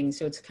other things.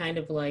 So it's kind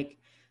of like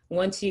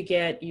once you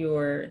get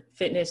your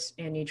fitness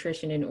and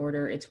nutrition in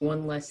order, it's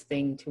one less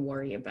thing to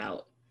worry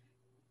about.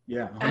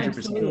 Yeah,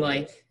 100%. In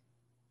life.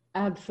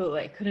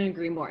 Absolutely. Couldn't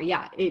agree more.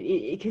 Yeah.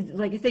 Because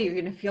like I say, you're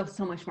going to feel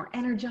so much more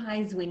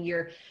energized when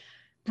you're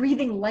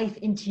breathing life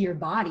into your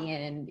body.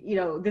 And,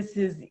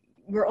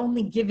 we're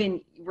only given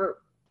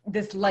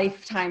this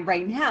lifetime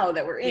right now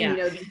that we're in,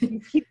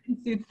 these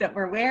human suits that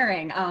we're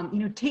wearing,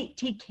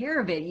 take care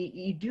of it.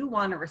 You do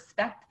want to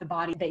respect the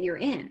body that you're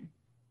in.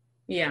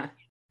 Yeah.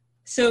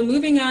 So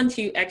moving on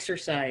to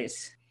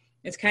exercise,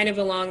 it's kind of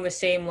along the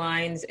same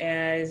lines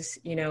as,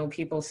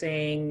 people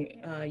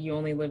saying you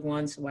only live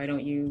once. Why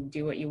don't you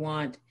do what you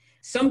want?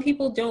 Some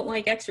people don't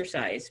like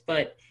exercise,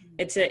 but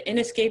it's an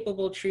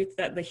inescapable truth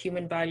that the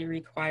human body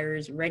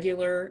requires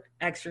regular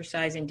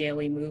exercise and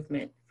daily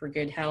movement for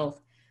good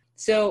health.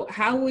 So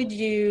how would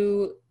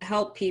you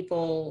help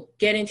people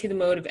get into the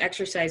mode of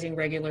exercising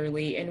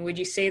regularly? And would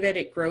you say that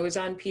it grows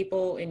on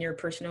people in your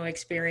personal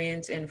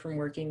experience and from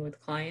working with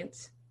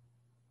clients?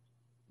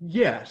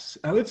 Yes,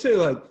 I would say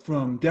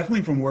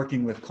definitely from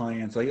working with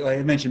clients. Like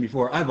I mentioned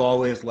before, I've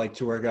always liked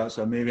to work out,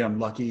 so maybe I'm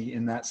lucky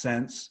in that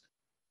sense.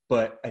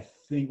 But I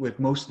think with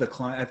most of the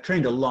clients, I've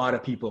trained a lot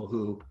of people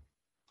who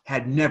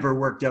had never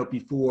worked out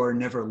before,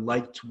 never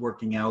liked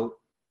working out.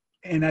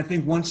 And I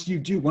think once you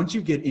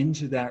get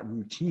into that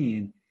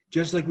routine,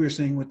 just like we were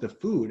saying with the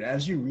food,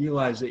 as you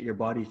realize that your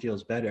body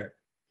feels better,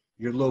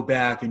 your low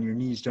back and your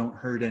knees don't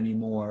hurt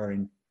anymore,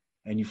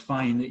 and you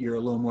find that you're a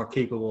little more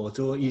capable. It's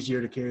a little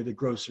easier to carry the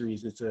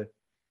groceries. It's a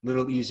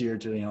little easier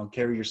to,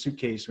 carry your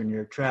suitcase when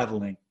you're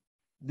traveling.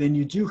 Then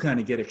you do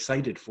kind of get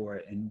excited for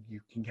it, and you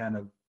can kind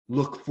of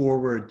look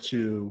forward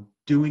to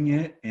doing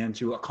it and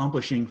to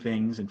accomplishing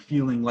things and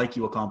feeling like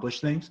you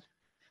accomplish things.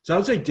 So I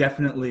would say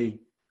definitely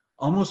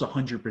almost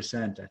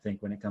 100%, I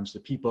think, when it comes to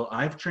people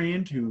I've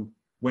trained who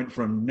went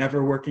from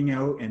never working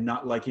out and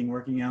not liking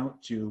working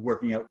out to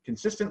working out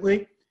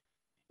consistently,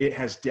 it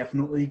has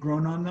definitely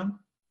grown on them.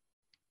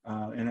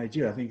 And I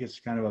think it's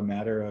kind of a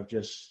matter of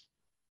just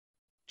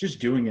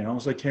doing it,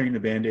 almost like tearing the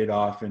Band-Aid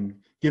off and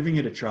giving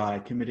it a try,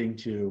 committing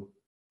to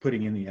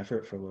putting in the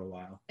effort for a little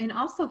while. And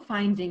also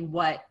finding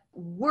what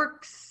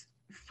works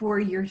for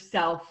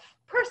yourself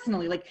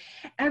personally. Like,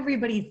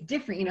 everybody's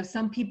different.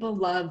 Some people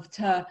love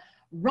to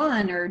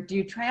run or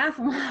do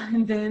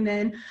triathlons, and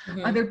then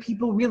other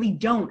people really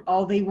don't.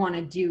 All they want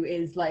to do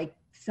is like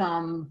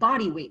some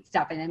body weight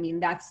stuff. And I mean,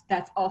 that's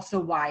also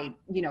why,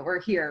 we're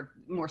here,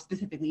 more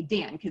specifically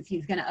Dan, because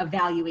he's going to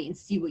evaluate and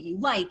see what you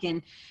like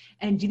and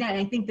do that. And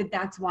I think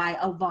that's why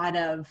a lot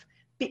of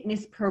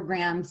fitness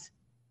programs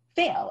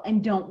fail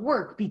and don't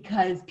work,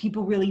 because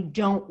people really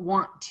don't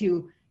want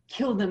to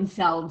kill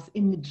themselves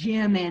in the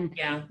gym and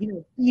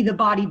be the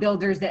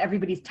bodybuilders that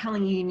everybody's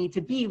telling you need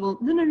to be. Well,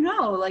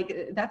 no,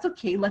 like, that's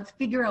okay. Let's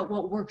figure out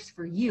what works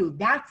for you.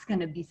 That's going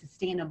to be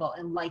sustainable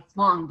and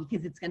lifelong,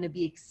 because it's going to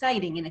be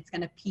exciting and it's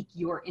going to pique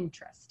your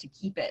interest to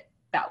keep it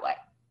that way.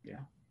 Yeah.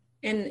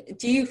 And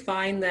do you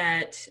find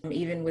that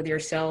even with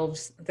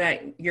yourselves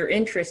that your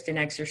interest in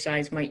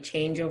exercise might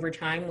change over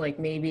time? Like,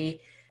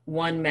 maybe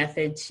one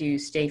method to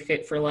stay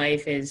fit for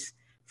life is,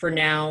 for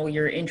now,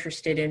 you're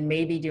interested in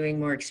maybe doing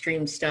more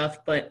extreme stuff,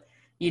 but,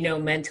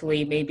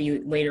 mentally, maybe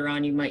later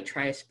on you might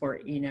try a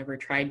sport you never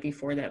tried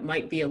before that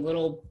might be a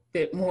little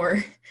bit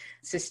more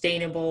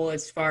sustainable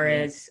as far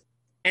as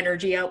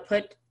energy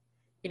output,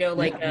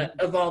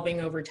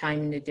 evolving over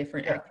time into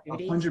different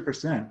activities.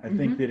 100%.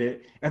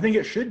 I think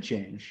it should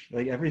change.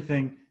 Like,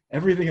 everything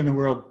in the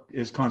world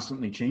is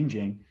constantly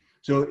changing.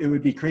 So it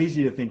would be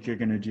crazy to think you're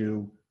going to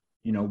do,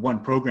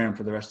 one program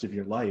for the rest of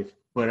your life.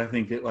 But I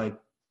think that,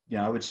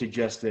 I would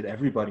suggest that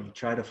everybody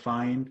try to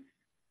find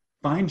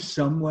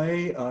some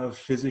way of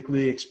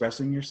physically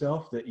expressing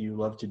yourself that you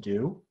love to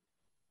do,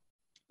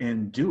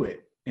 and do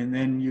it. And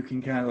then you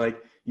can kind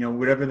of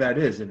whatever that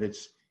is, if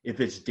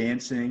it's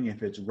dancing,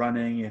 if it's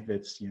running, if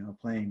it's,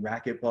 playing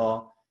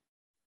racquetball,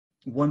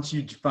 once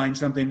you find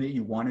something that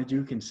you want to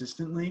do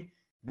consistently,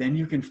 then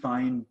you can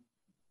find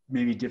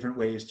maybe different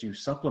ways to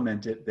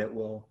supplement it that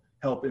will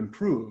help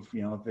improve,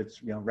 if it's,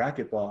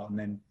 racquetball, and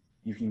then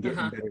you can get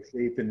in better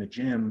shape in the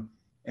gym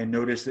and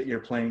notice that you're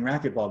playing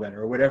racquetball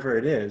better, or whatever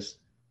it is.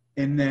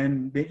 And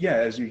then,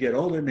 as you get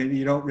older, maybe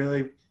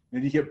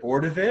you get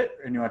bored of it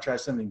and you want to try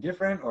something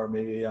different, or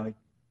maybe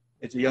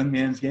it's a young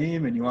man's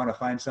game and you want to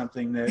find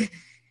something that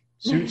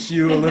suits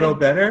you a little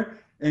better,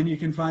 and you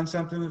can find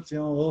something that's, a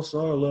little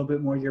slower, a little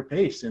bit more your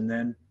pace, and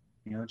then,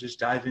 just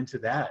dive into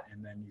that.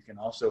 And then you can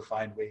also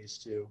find ways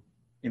to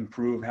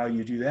improve how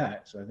you do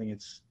that. So I think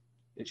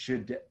it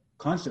should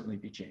constantly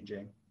be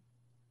changing.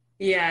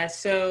 Yeah.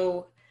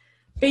 So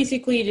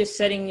basically just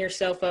setting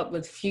yourself up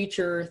with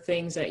future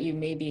things that you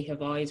maybe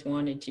have always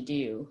wanted to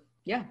do.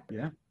 Yeah.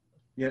 Yeah.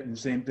 Yeah. And the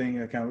same thing,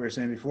 kind of what we were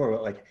saying before,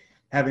 but like,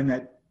 having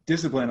that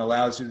discipline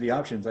allows you the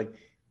options. Like,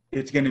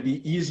 it's going to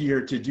be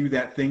easier to do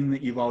that thing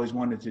that you've always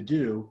wanted to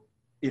do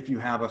if you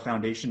have a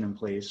foundation in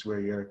place where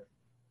you're,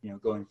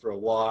 going for a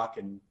walk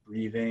and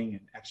breathing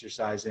and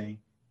exercising.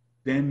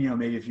 Then,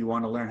 maybe if you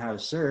want to learn how to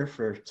surf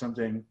or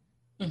something,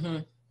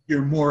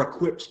 you're more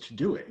equipped to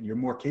do it and you're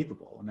more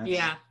capable. And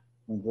that's,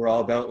 we're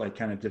all about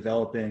kind of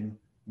developing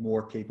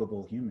more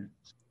capable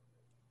humans.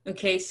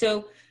 Okay.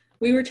 So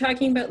we were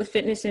talking about the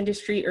fitness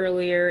industry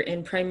earlier,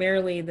 and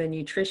primarily the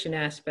nutrition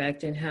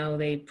aspect and how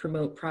they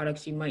promote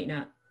products you might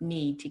not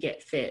need to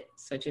get fit,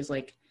 such as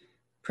like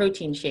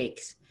protein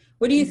shakes.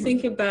 What do you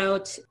think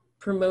about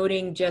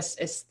promoting just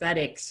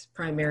aesthetics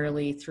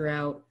primarily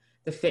throughout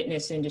the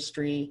fitness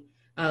industry?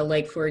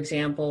 Like, for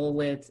example,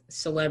 with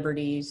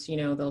celebrities,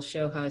 they'll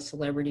show how a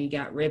celebrity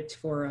got ripped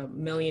for $1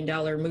 million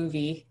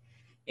movie,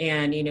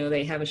 and,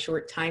 they have a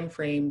short time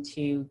frame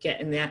to get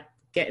in that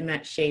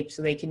shape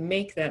so they can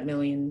make that $1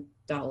 million.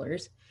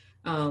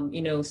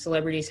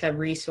 Celebrities have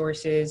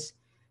resources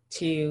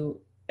to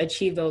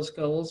achieve those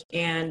goals,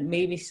 and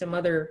maybe some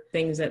other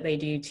things that they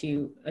do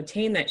to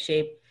attain that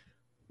shape.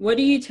 What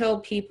do you tell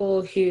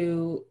people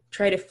who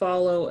try to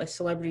follow a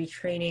celebrity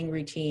training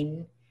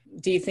routine?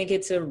 Do you think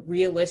it's a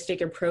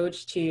realistic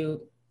approach to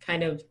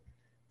kind of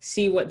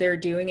see what they're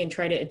doing and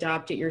try to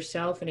adopt it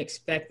yourself and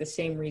expect the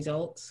same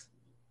results?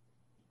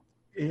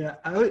 Yeah,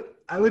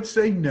 I would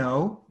say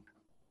no.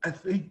 I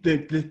think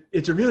that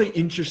it's a really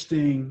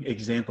interesting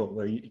example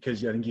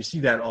because I think you see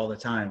that all the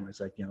time.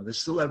 It's like, this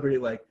celebrity,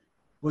 like,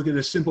 look at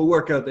this simple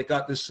workout that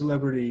got this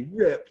celebrity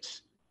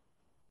ripped.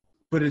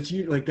 But it's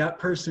like, that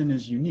person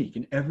is unique,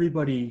 and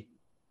everybody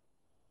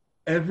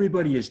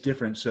is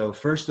different. So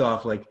first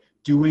off, like,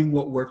 doing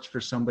what worked for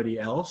somebody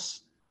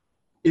else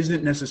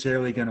isn't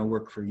necessarily going to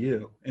work for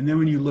you. And then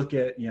when you look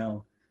at,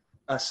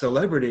 a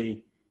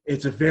celebrity,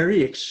 it's a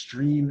very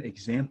extreme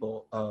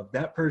example of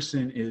that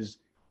person is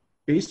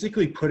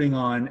basically putting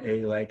on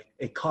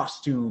a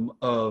costume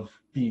of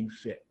being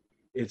fit.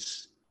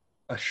 It's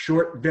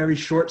very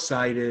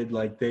short-sighted,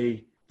 like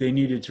they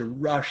needed to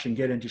rush and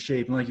get into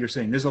shape. And like you're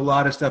saying, there's a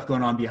lot of stuff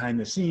going on behind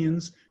the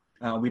scenes.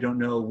 We don't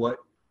know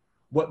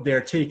what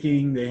they're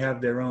taking. They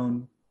have their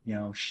own,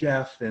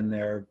 chef, and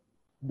they're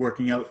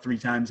working out 3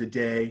 times a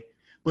day.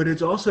 But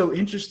it's also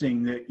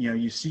interesting that,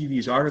 you see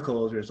these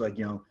articles where it's like,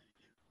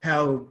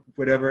 how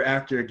whatever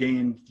actor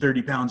gained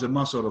 30 pounds of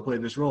muscle to play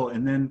this role.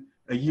 And then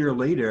a year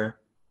later,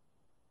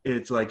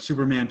 it's like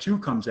Superman 2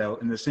 comes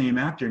out and the same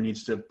actor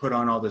needs to put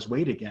on all this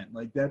weight again.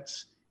 Like,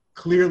 that's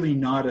clearly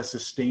not a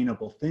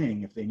sustainable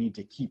thing if they need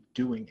to keep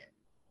doing it.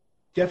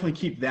 Definitely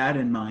keep that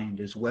in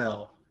mind as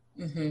well.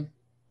 Mm-hmm.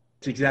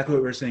 It's exactly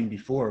what we were saying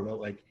before about,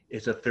 like,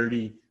 it's a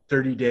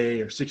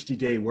 30-day or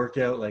 60-day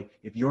workout. Like,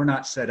 if you're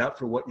not set up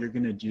for what you're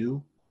going to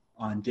do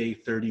on day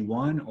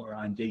 31 or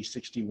on day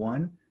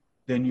 61,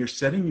 then you're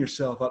setting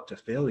yourself up to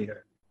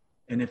failure.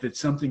 And if it's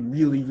something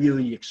really,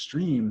 really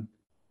extreme,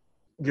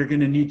 you're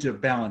going to need to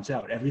balance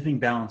out. Everything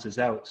balances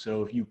out.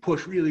 So if you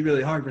push really,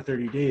 really hard for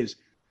 30 days,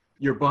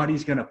 your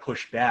body's going to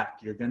push back.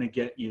 You're going to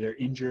get either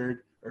injured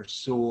or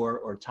sore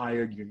or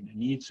tired. You're going to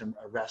need some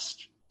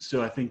rest.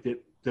 So I think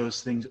that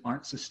those things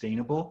aren't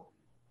sustainable.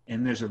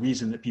 And there's a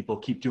reason that people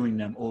keep doing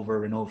them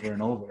over and over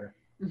and over.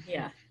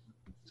 Yeah.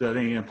 So I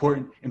think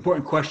an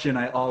important question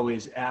I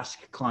always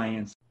ask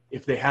clients,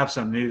 if they have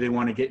something, maybe they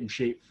want to get in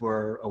shape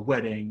for a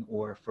wedding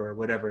or for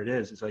whatever it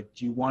is. It's like,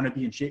 do you want to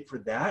be in shape for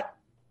that?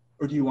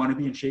 Or do you want to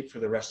be in shape for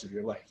the rest of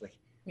your life? Like,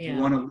 if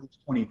you want to lose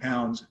 20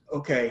 pounds,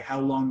 okay,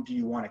 how long do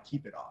you want to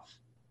keep it off?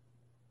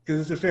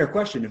 Because it's a fair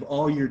question. If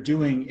all you're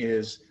doing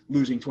is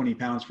losing 20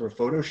 pounds for a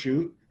photo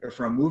shoot or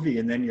for a movie,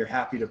 and then you're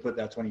happy to put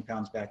that 20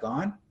 pounds back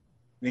on,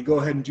 then go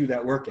ahead and do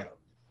that workout.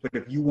 But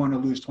if you want to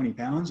lose 20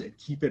 pounds and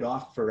keep it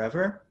off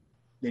forever,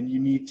 then you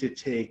need to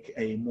take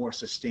a more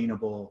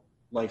sustainable,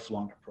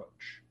 lifelong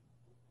approach.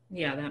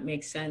 Yeah, that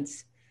makes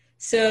sense.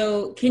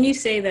 So can you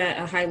say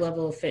that a high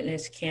level of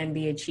fitness can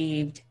be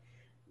achieved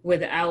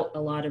without a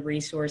lot of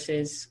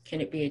resources?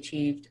 Can it be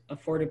achieved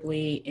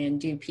affordably? And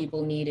do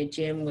people need a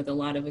gym with a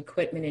lot of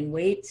equipment and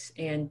weights?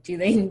 And do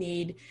they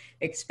need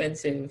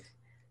expensive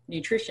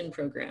nutrition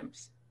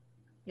programs?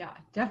 Yeah,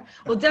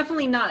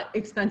 definitely not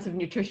expensive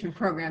nutrition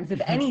programs.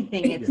 If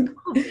anything, it's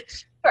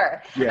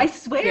cheaper. Yeah. I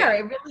swear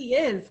it really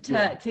is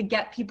to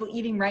get people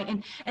eating right.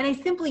 And I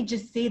simply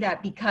just say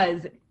that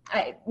because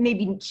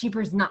maybe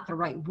cheaper is not the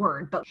right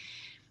word, but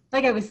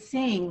like I was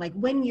saying, like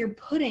when you're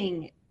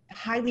putting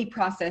highly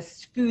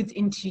processed foods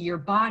into your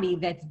body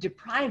that's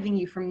depriving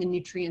you from the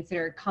nutrients that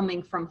are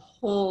coming from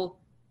whole,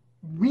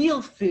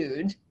 real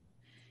food,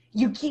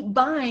 you keep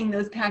buying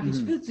those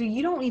packaged foods, so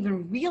you don't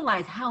even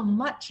realize how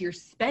much you're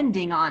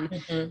spending on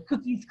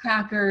cookies,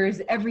 crackers,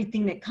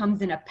 everything that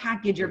comes in a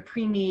package or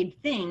pre-made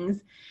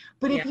things.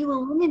 But if you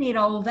eliminate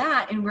all of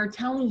that, and we're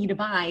telling you to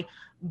buy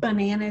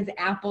bananas,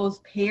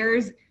 apples,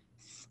 pears,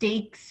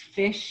 steaks,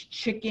 fish,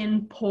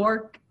 chicken,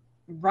 pork,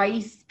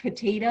 rice,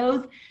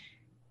 potatoes,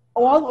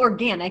 all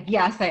organic.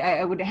 Yes,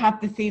 I would have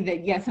to say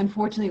that, yes,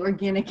 unfortunately,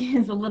 organic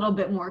is a little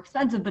bit more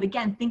expensive. But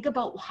again, think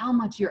about how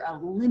much you're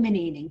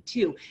eliminating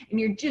too. And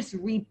you're just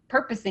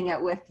repurposing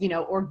it with,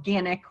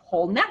 organic,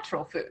 whole,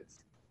 natural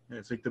foods. Yeah,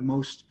 it's like the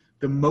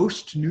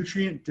most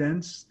nutrient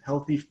dense,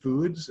 healthy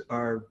foods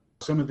are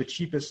some of the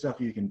cheapest stuff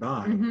you can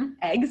buy.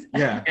 Eggs.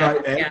 Yeah,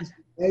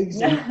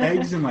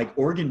 eggs and like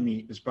organ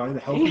meat is probably the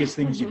healthiest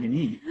things you can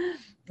eat.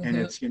 And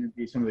it's going to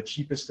be some of the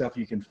cheapest stuff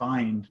you can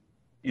find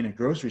in a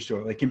grocery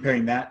store. Like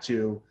comparing that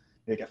to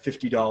like a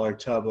 $50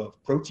 tub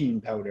of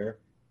protein powder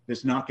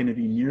that's not going to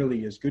be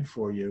nearly as good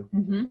for you.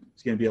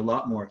 It's going to be a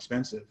lot more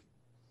expensive.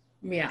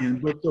 Yeah.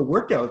 And with the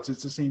workouts,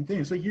 it's the same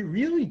thing. It's like you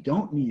really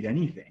don't need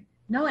anything.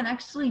 No, and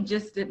actually,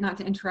 just not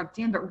to interrupt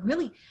Dan, but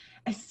really,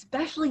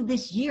 especially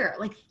this year,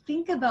 like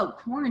think about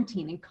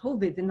quarantine and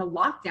COVID and the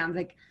lockdowns.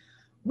 Like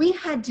we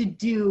had to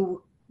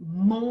do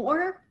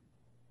more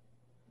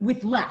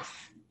with less.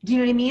 Do you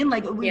know what I mean?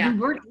 Like we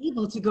weren't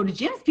able to go to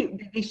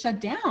gyms. They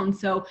shut down.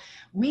 So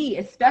we,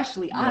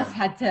 especially us,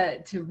 had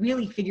to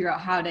really figure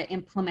out how to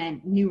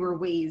implement newer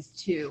ways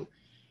to,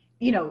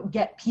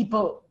 get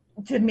people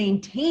to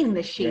maintain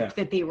the shape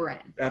that they were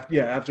in.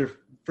 After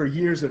for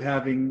years of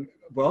having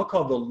what I'll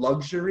call the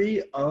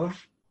luxury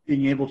of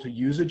being able to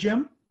use a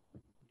gym,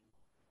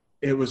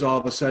 it was all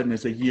of a sudden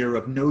it's a year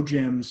of no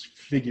gyms,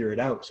 figure it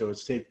out. So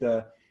it's take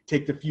the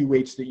few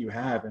weights that you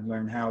have and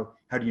learn how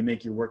do you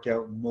make your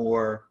workout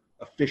more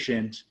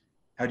efficient.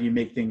 How do you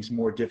make things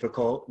more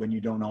difficult when you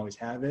don't always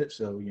have it?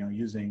 So,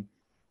 using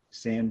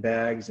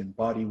sandbags and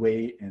body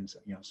weight and,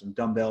 some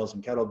dumbbells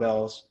and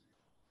kettlebells,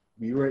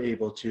 we were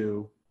able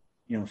to,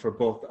 for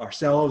both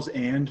ourselves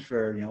and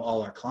for,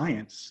 all our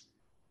clients,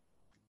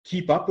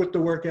 keep up with the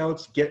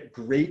workouts, get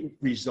great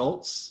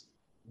results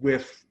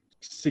with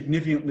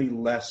significantly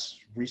less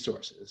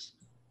resources.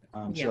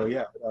 So I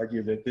would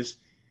argue that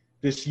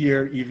this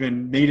year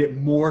even made it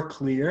more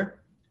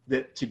clear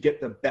that to get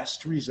the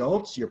best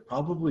results, you're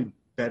probably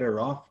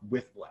better off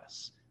with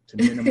less to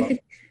minimize.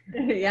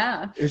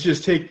 Yeah. It's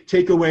just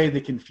take away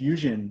the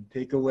confusion,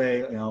 take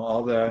away,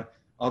 all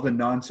the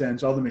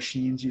nonsense, all the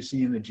machines you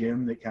see in the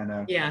gym that kind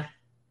of,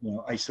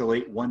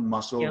 isolate one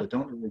muscle that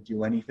don't really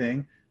do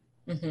anything.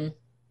 Mm-hmm.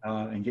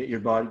 And get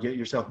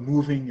yourself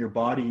moving your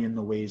body in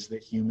the ways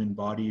that human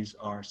bodies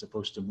are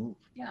supposed to move.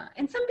 Yeah.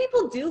 And some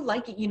people do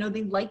like it,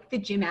 they like the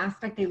gym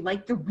aspect. They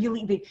like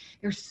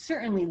there's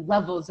certainly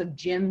levels of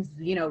gyms,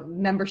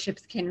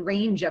 memberships can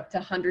range up to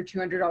 $100,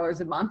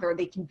 $200 a month, or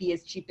they can be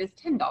as cheap as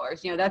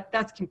 $10.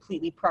 That's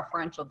completely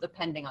preferential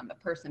depending on the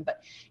person,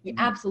 but you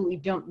absolutely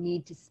don't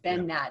need to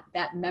spend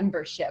that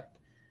membership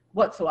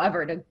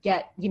whatsoever to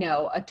get,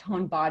 a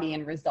toned body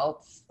and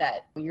results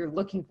that you're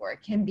looking for.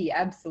 It can be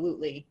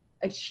absolutely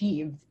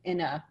achieved in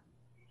a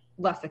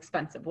less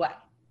expensive way.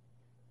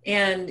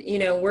 And,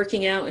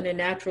 working out in a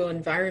natural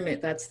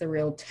environment, that's the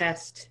real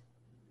test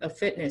of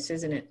fitness,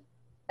 isn't it?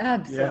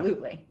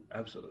 Absolutely. Yeah,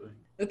 absolutely.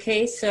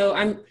 Okay. So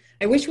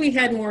I wish we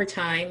had more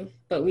time,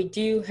 but we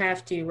do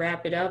have to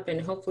wrap it up, and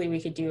hopefully we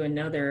could do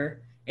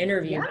another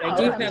interview. Yeah, but I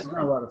do have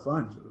a lot of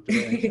fun.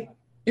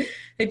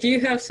 I do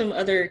have some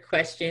other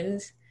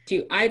questions.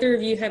 Do either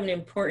of you have an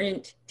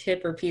important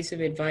tip or piece of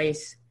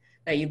advice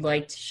that you'd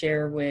like to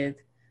share with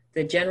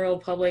the general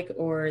public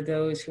or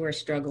those who are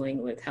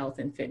struggling with health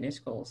and fitness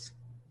goals?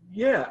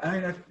 Yeah,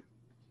 I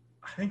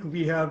think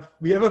we have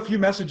a few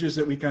messages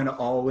that we kind of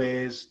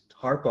always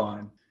harp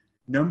on.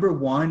 Number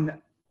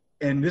one,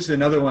 and this is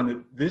another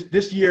one that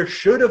this year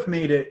should have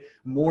made it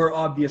more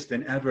obvious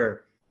than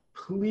ever.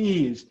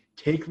 Please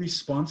take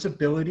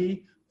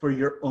responsibility for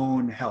your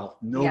own health.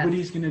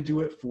 Nobody's going to do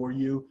it for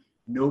you.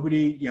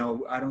 Nobody,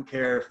 I don't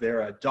care if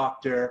they're a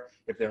doctor,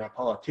 if they're a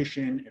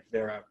politician, if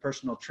they're a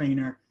personal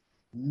trainer.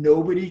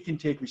 Nobody can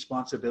take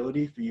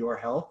responsibility for your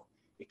health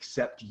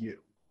except you.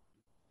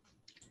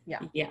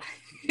 Yeah.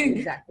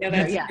 Exactly.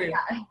 Yeah.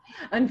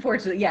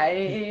 Unfortunately,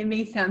 it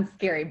may sound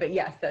scary, but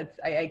yes,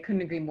 I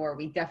couldn't agree more.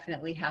 We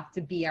definitely have to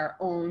be our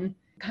own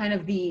kind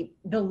of the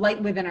light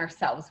within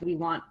ourselves. We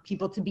want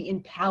people to be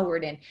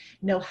empowered and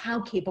know how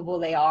capable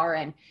they are.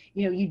 And,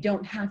 you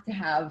don't have to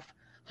have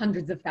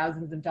hundreds of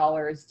thousands of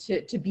dollars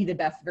to be the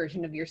best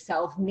version of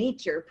yourself.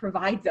 Nature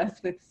provides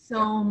us with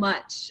so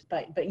much,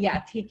 but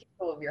take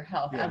control of your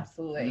health. Yeah.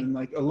 Absolutely. And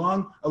like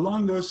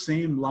along those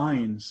same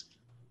lines,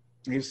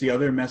 I guess the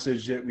other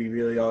message that we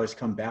really always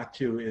come back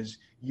to is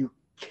you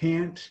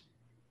can't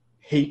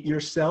hate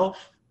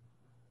yourself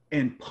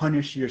and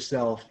punish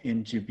yourself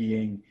into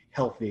being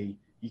healthy.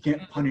 You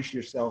can't punish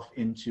yourself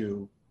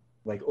into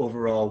like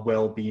overall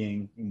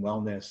well-being and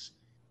wellness.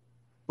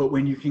 But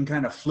when you can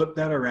kind of flip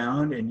that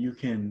around and you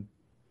can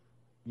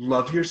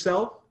love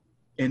yourself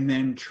and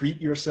then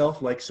treat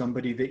yourself like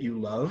somebody that you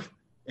love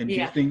and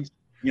do things,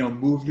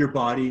 move your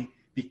body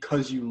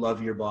because you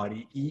love your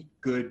body, eat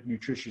good,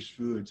 nutritious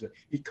foods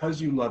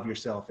because you love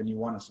yourself and you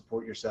want to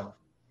support yourself.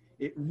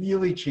 It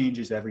really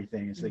changes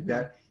everything. It's like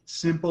that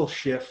simple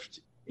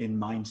shift in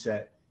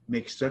mindset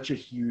makes such a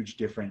huge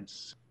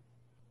difference.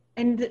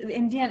 And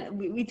Dan,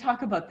 we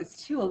talk about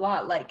this too a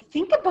lot. Like,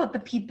 think about the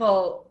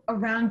people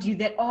around you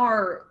that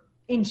are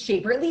in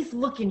shape, or at least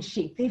look in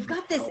shape. They've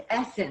got this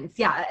essence.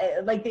 Yeah.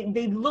 Like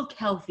they look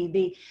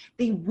healthy.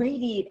 They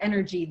radiate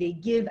energy. They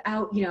give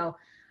out,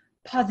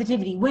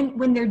 positivity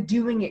when they're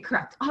doing it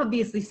correct.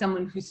 Obviously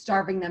someone who's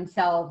starving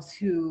themselves,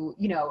 who,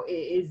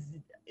 is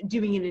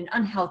doing it in an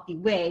unhealthy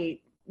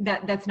way,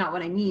 that's not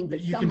what I mean.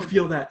 But you can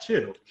feel that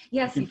too.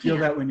 Yes, you can feel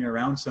that when you're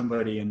around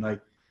somebody, and like,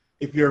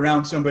 if you're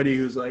around somebody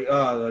who's like,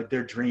 like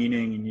they're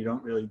draining and you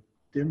don't really,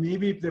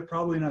 they're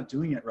probably not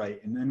doing it right.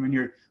 And then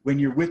when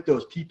you're with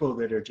those people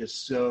that are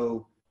just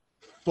so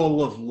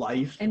full of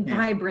life and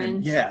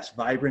vibrant,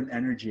 vibrant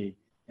energy,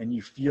 and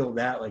you feel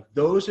that, like,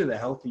 those are the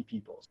healthy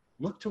people.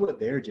 Look to what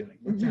they're doing.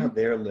 Look to how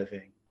they're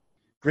living.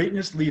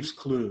 Greatness leaves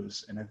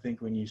clues. And I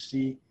think when you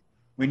see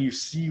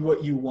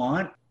what you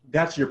want,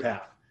 that's your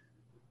path.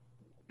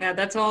 Yeah,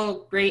 that's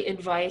all great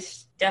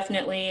advice.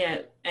 Definitely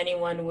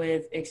anyone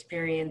with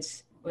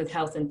experience with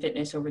health and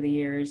fitness over the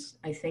years,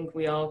 I think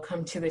we all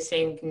come to the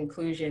same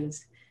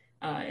conclusions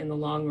in the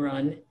long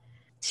run.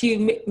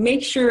 To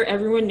make sure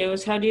everyone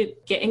knows how to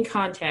get in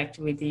contact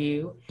with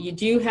you, you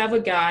do have a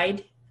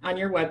guide on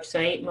your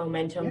website,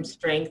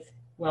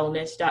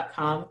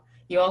 momentumstrengthwellness.com.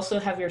 You also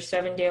have your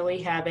 7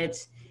 daily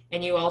habits,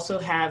 and you also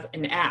have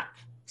an app.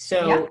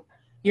 So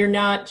you're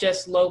not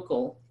just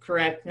local,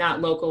 correct? Not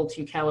local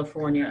to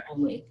California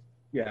only.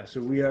 Yeah,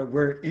 so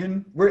we're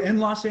in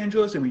Los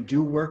Angeles, and we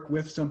do work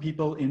with some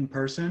people in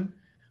person,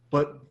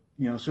 but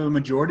so the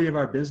majority of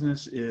our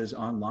business is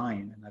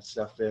online, and that's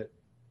stuff that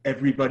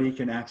everybody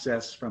can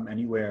access from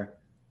anywhere.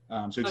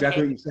 So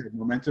exactly what you said,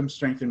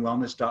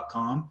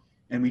 momentumstrengthandwellness.com,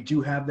 and we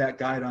do have that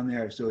guide on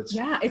there. So it's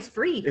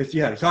free.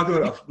 Talk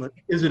about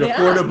is it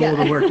affordable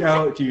to work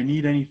out? Do you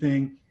need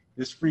anything?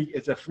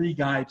 It's a free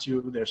guide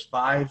too. There's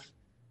 5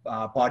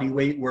 body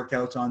weight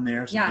workouts on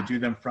there, so you can do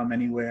them from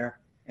anywhere.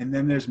 And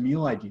then there's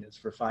meal ideas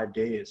for 5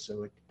 days.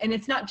 So and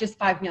it's not just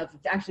 5 meals;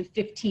 it's actually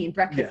 15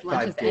 breakfast,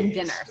 lunches, and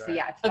dinner. So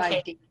it's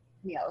 5 days.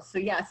 meals. So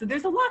yeah, so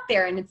there's a lot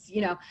there, and it's,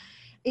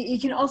 you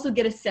can also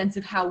get a sense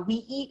of how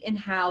we eat and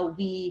how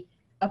we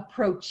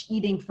approach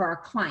eating for our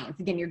clients.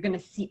 Again, you're going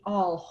to see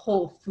all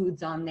whole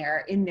foods on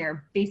there in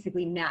their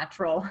basically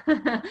natural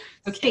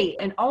state.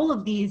 And all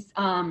of these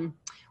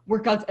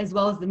workouts, as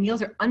well as the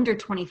meals, are under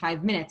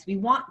 25 minutes. We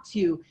want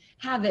to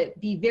have it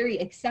be very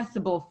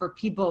accessible for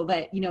people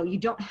that, you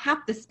don't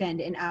have to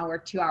spend an hour,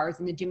 2 hours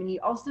in the gym, and you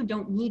also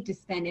don't need to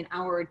spend an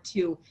hour or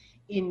two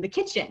in the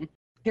kitchen.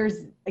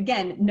 There's,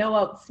 again, no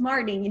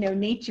outsmarting,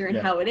 nature and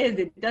how it is.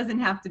 It doesn't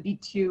have to be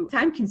too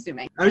time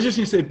consuming. I was just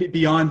going to say,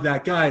 beyond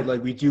that guide,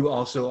 like we do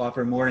also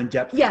offer more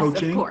in-depth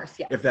coaching. Of course,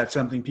 yes. If that's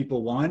something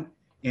people want.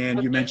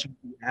 And you mentioned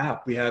the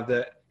app. We have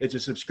it's a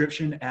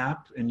subscription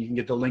app, and you can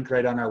get the link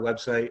right on our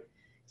website.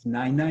 It's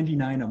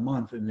 $9.99 a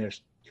month, and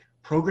there's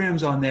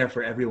programs on there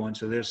for everyone.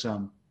 So there's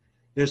some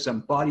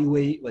body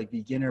weight, like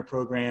beginner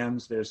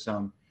programs. There's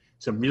some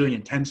really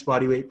intense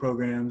body weight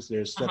programs.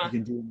 There's stuff you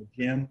can do in the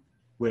gym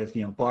with,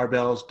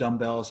 barbells,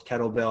 dumbbells,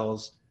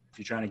 kettlebells. If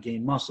you're trying to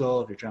gain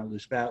muscle, if you're trying to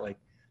lose fat, like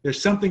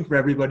there's something for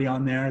everybody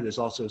on there. There's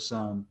also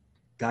some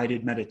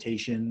guided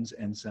meditations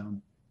and some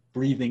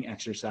breathing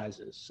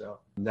exercises. So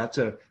that's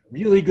a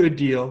really good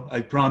deal.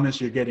 I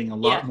promise you're getting a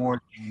lot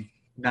more than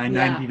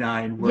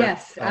 $9.99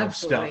 worth of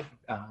stuff.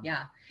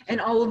 And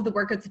all of the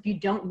workouts, if you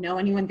don't know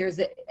anyone,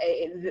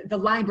 the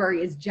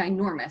library is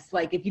ginormous.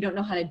 Like if you don't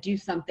know how to do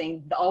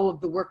something, all of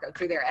the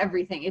workouts are there,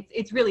 everything.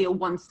 It's really a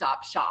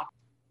one-stop shop.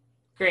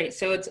 Great.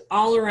 So it's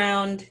all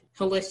around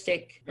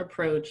holistic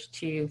approach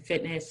to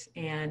fitness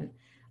and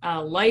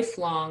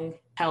lifelong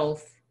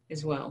health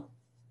as well.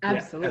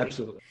 Absolutely. Yeah,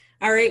 absolutely.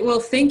 All right. Well,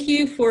 thank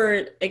you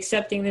for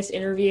accepting this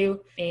interview,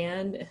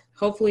 and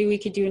hopefully we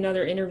could do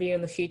another interview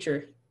in the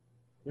future.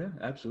 Yeah,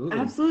 absolutely.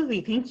 Absolutely.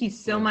 Thank you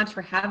so much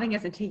for having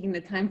us and taking the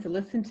time to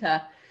listen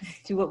to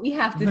what we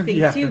have to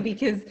say too,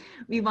 because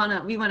we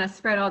want to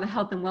spread all the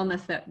health and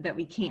wellness that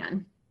we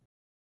can.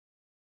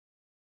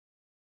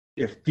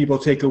 If people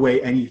take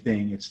away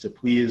anything, it's to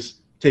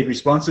please take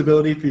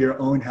responsibility for your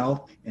own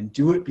health and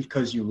do it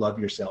because you love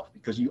yourself,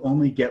 because you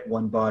only get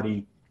one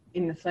body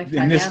in this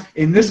lifetime.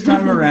 In this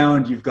time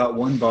around, you've got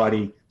one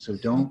body. So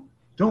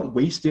don't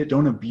waste it.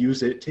 Don't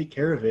abuse it. Take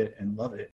care of it and love it.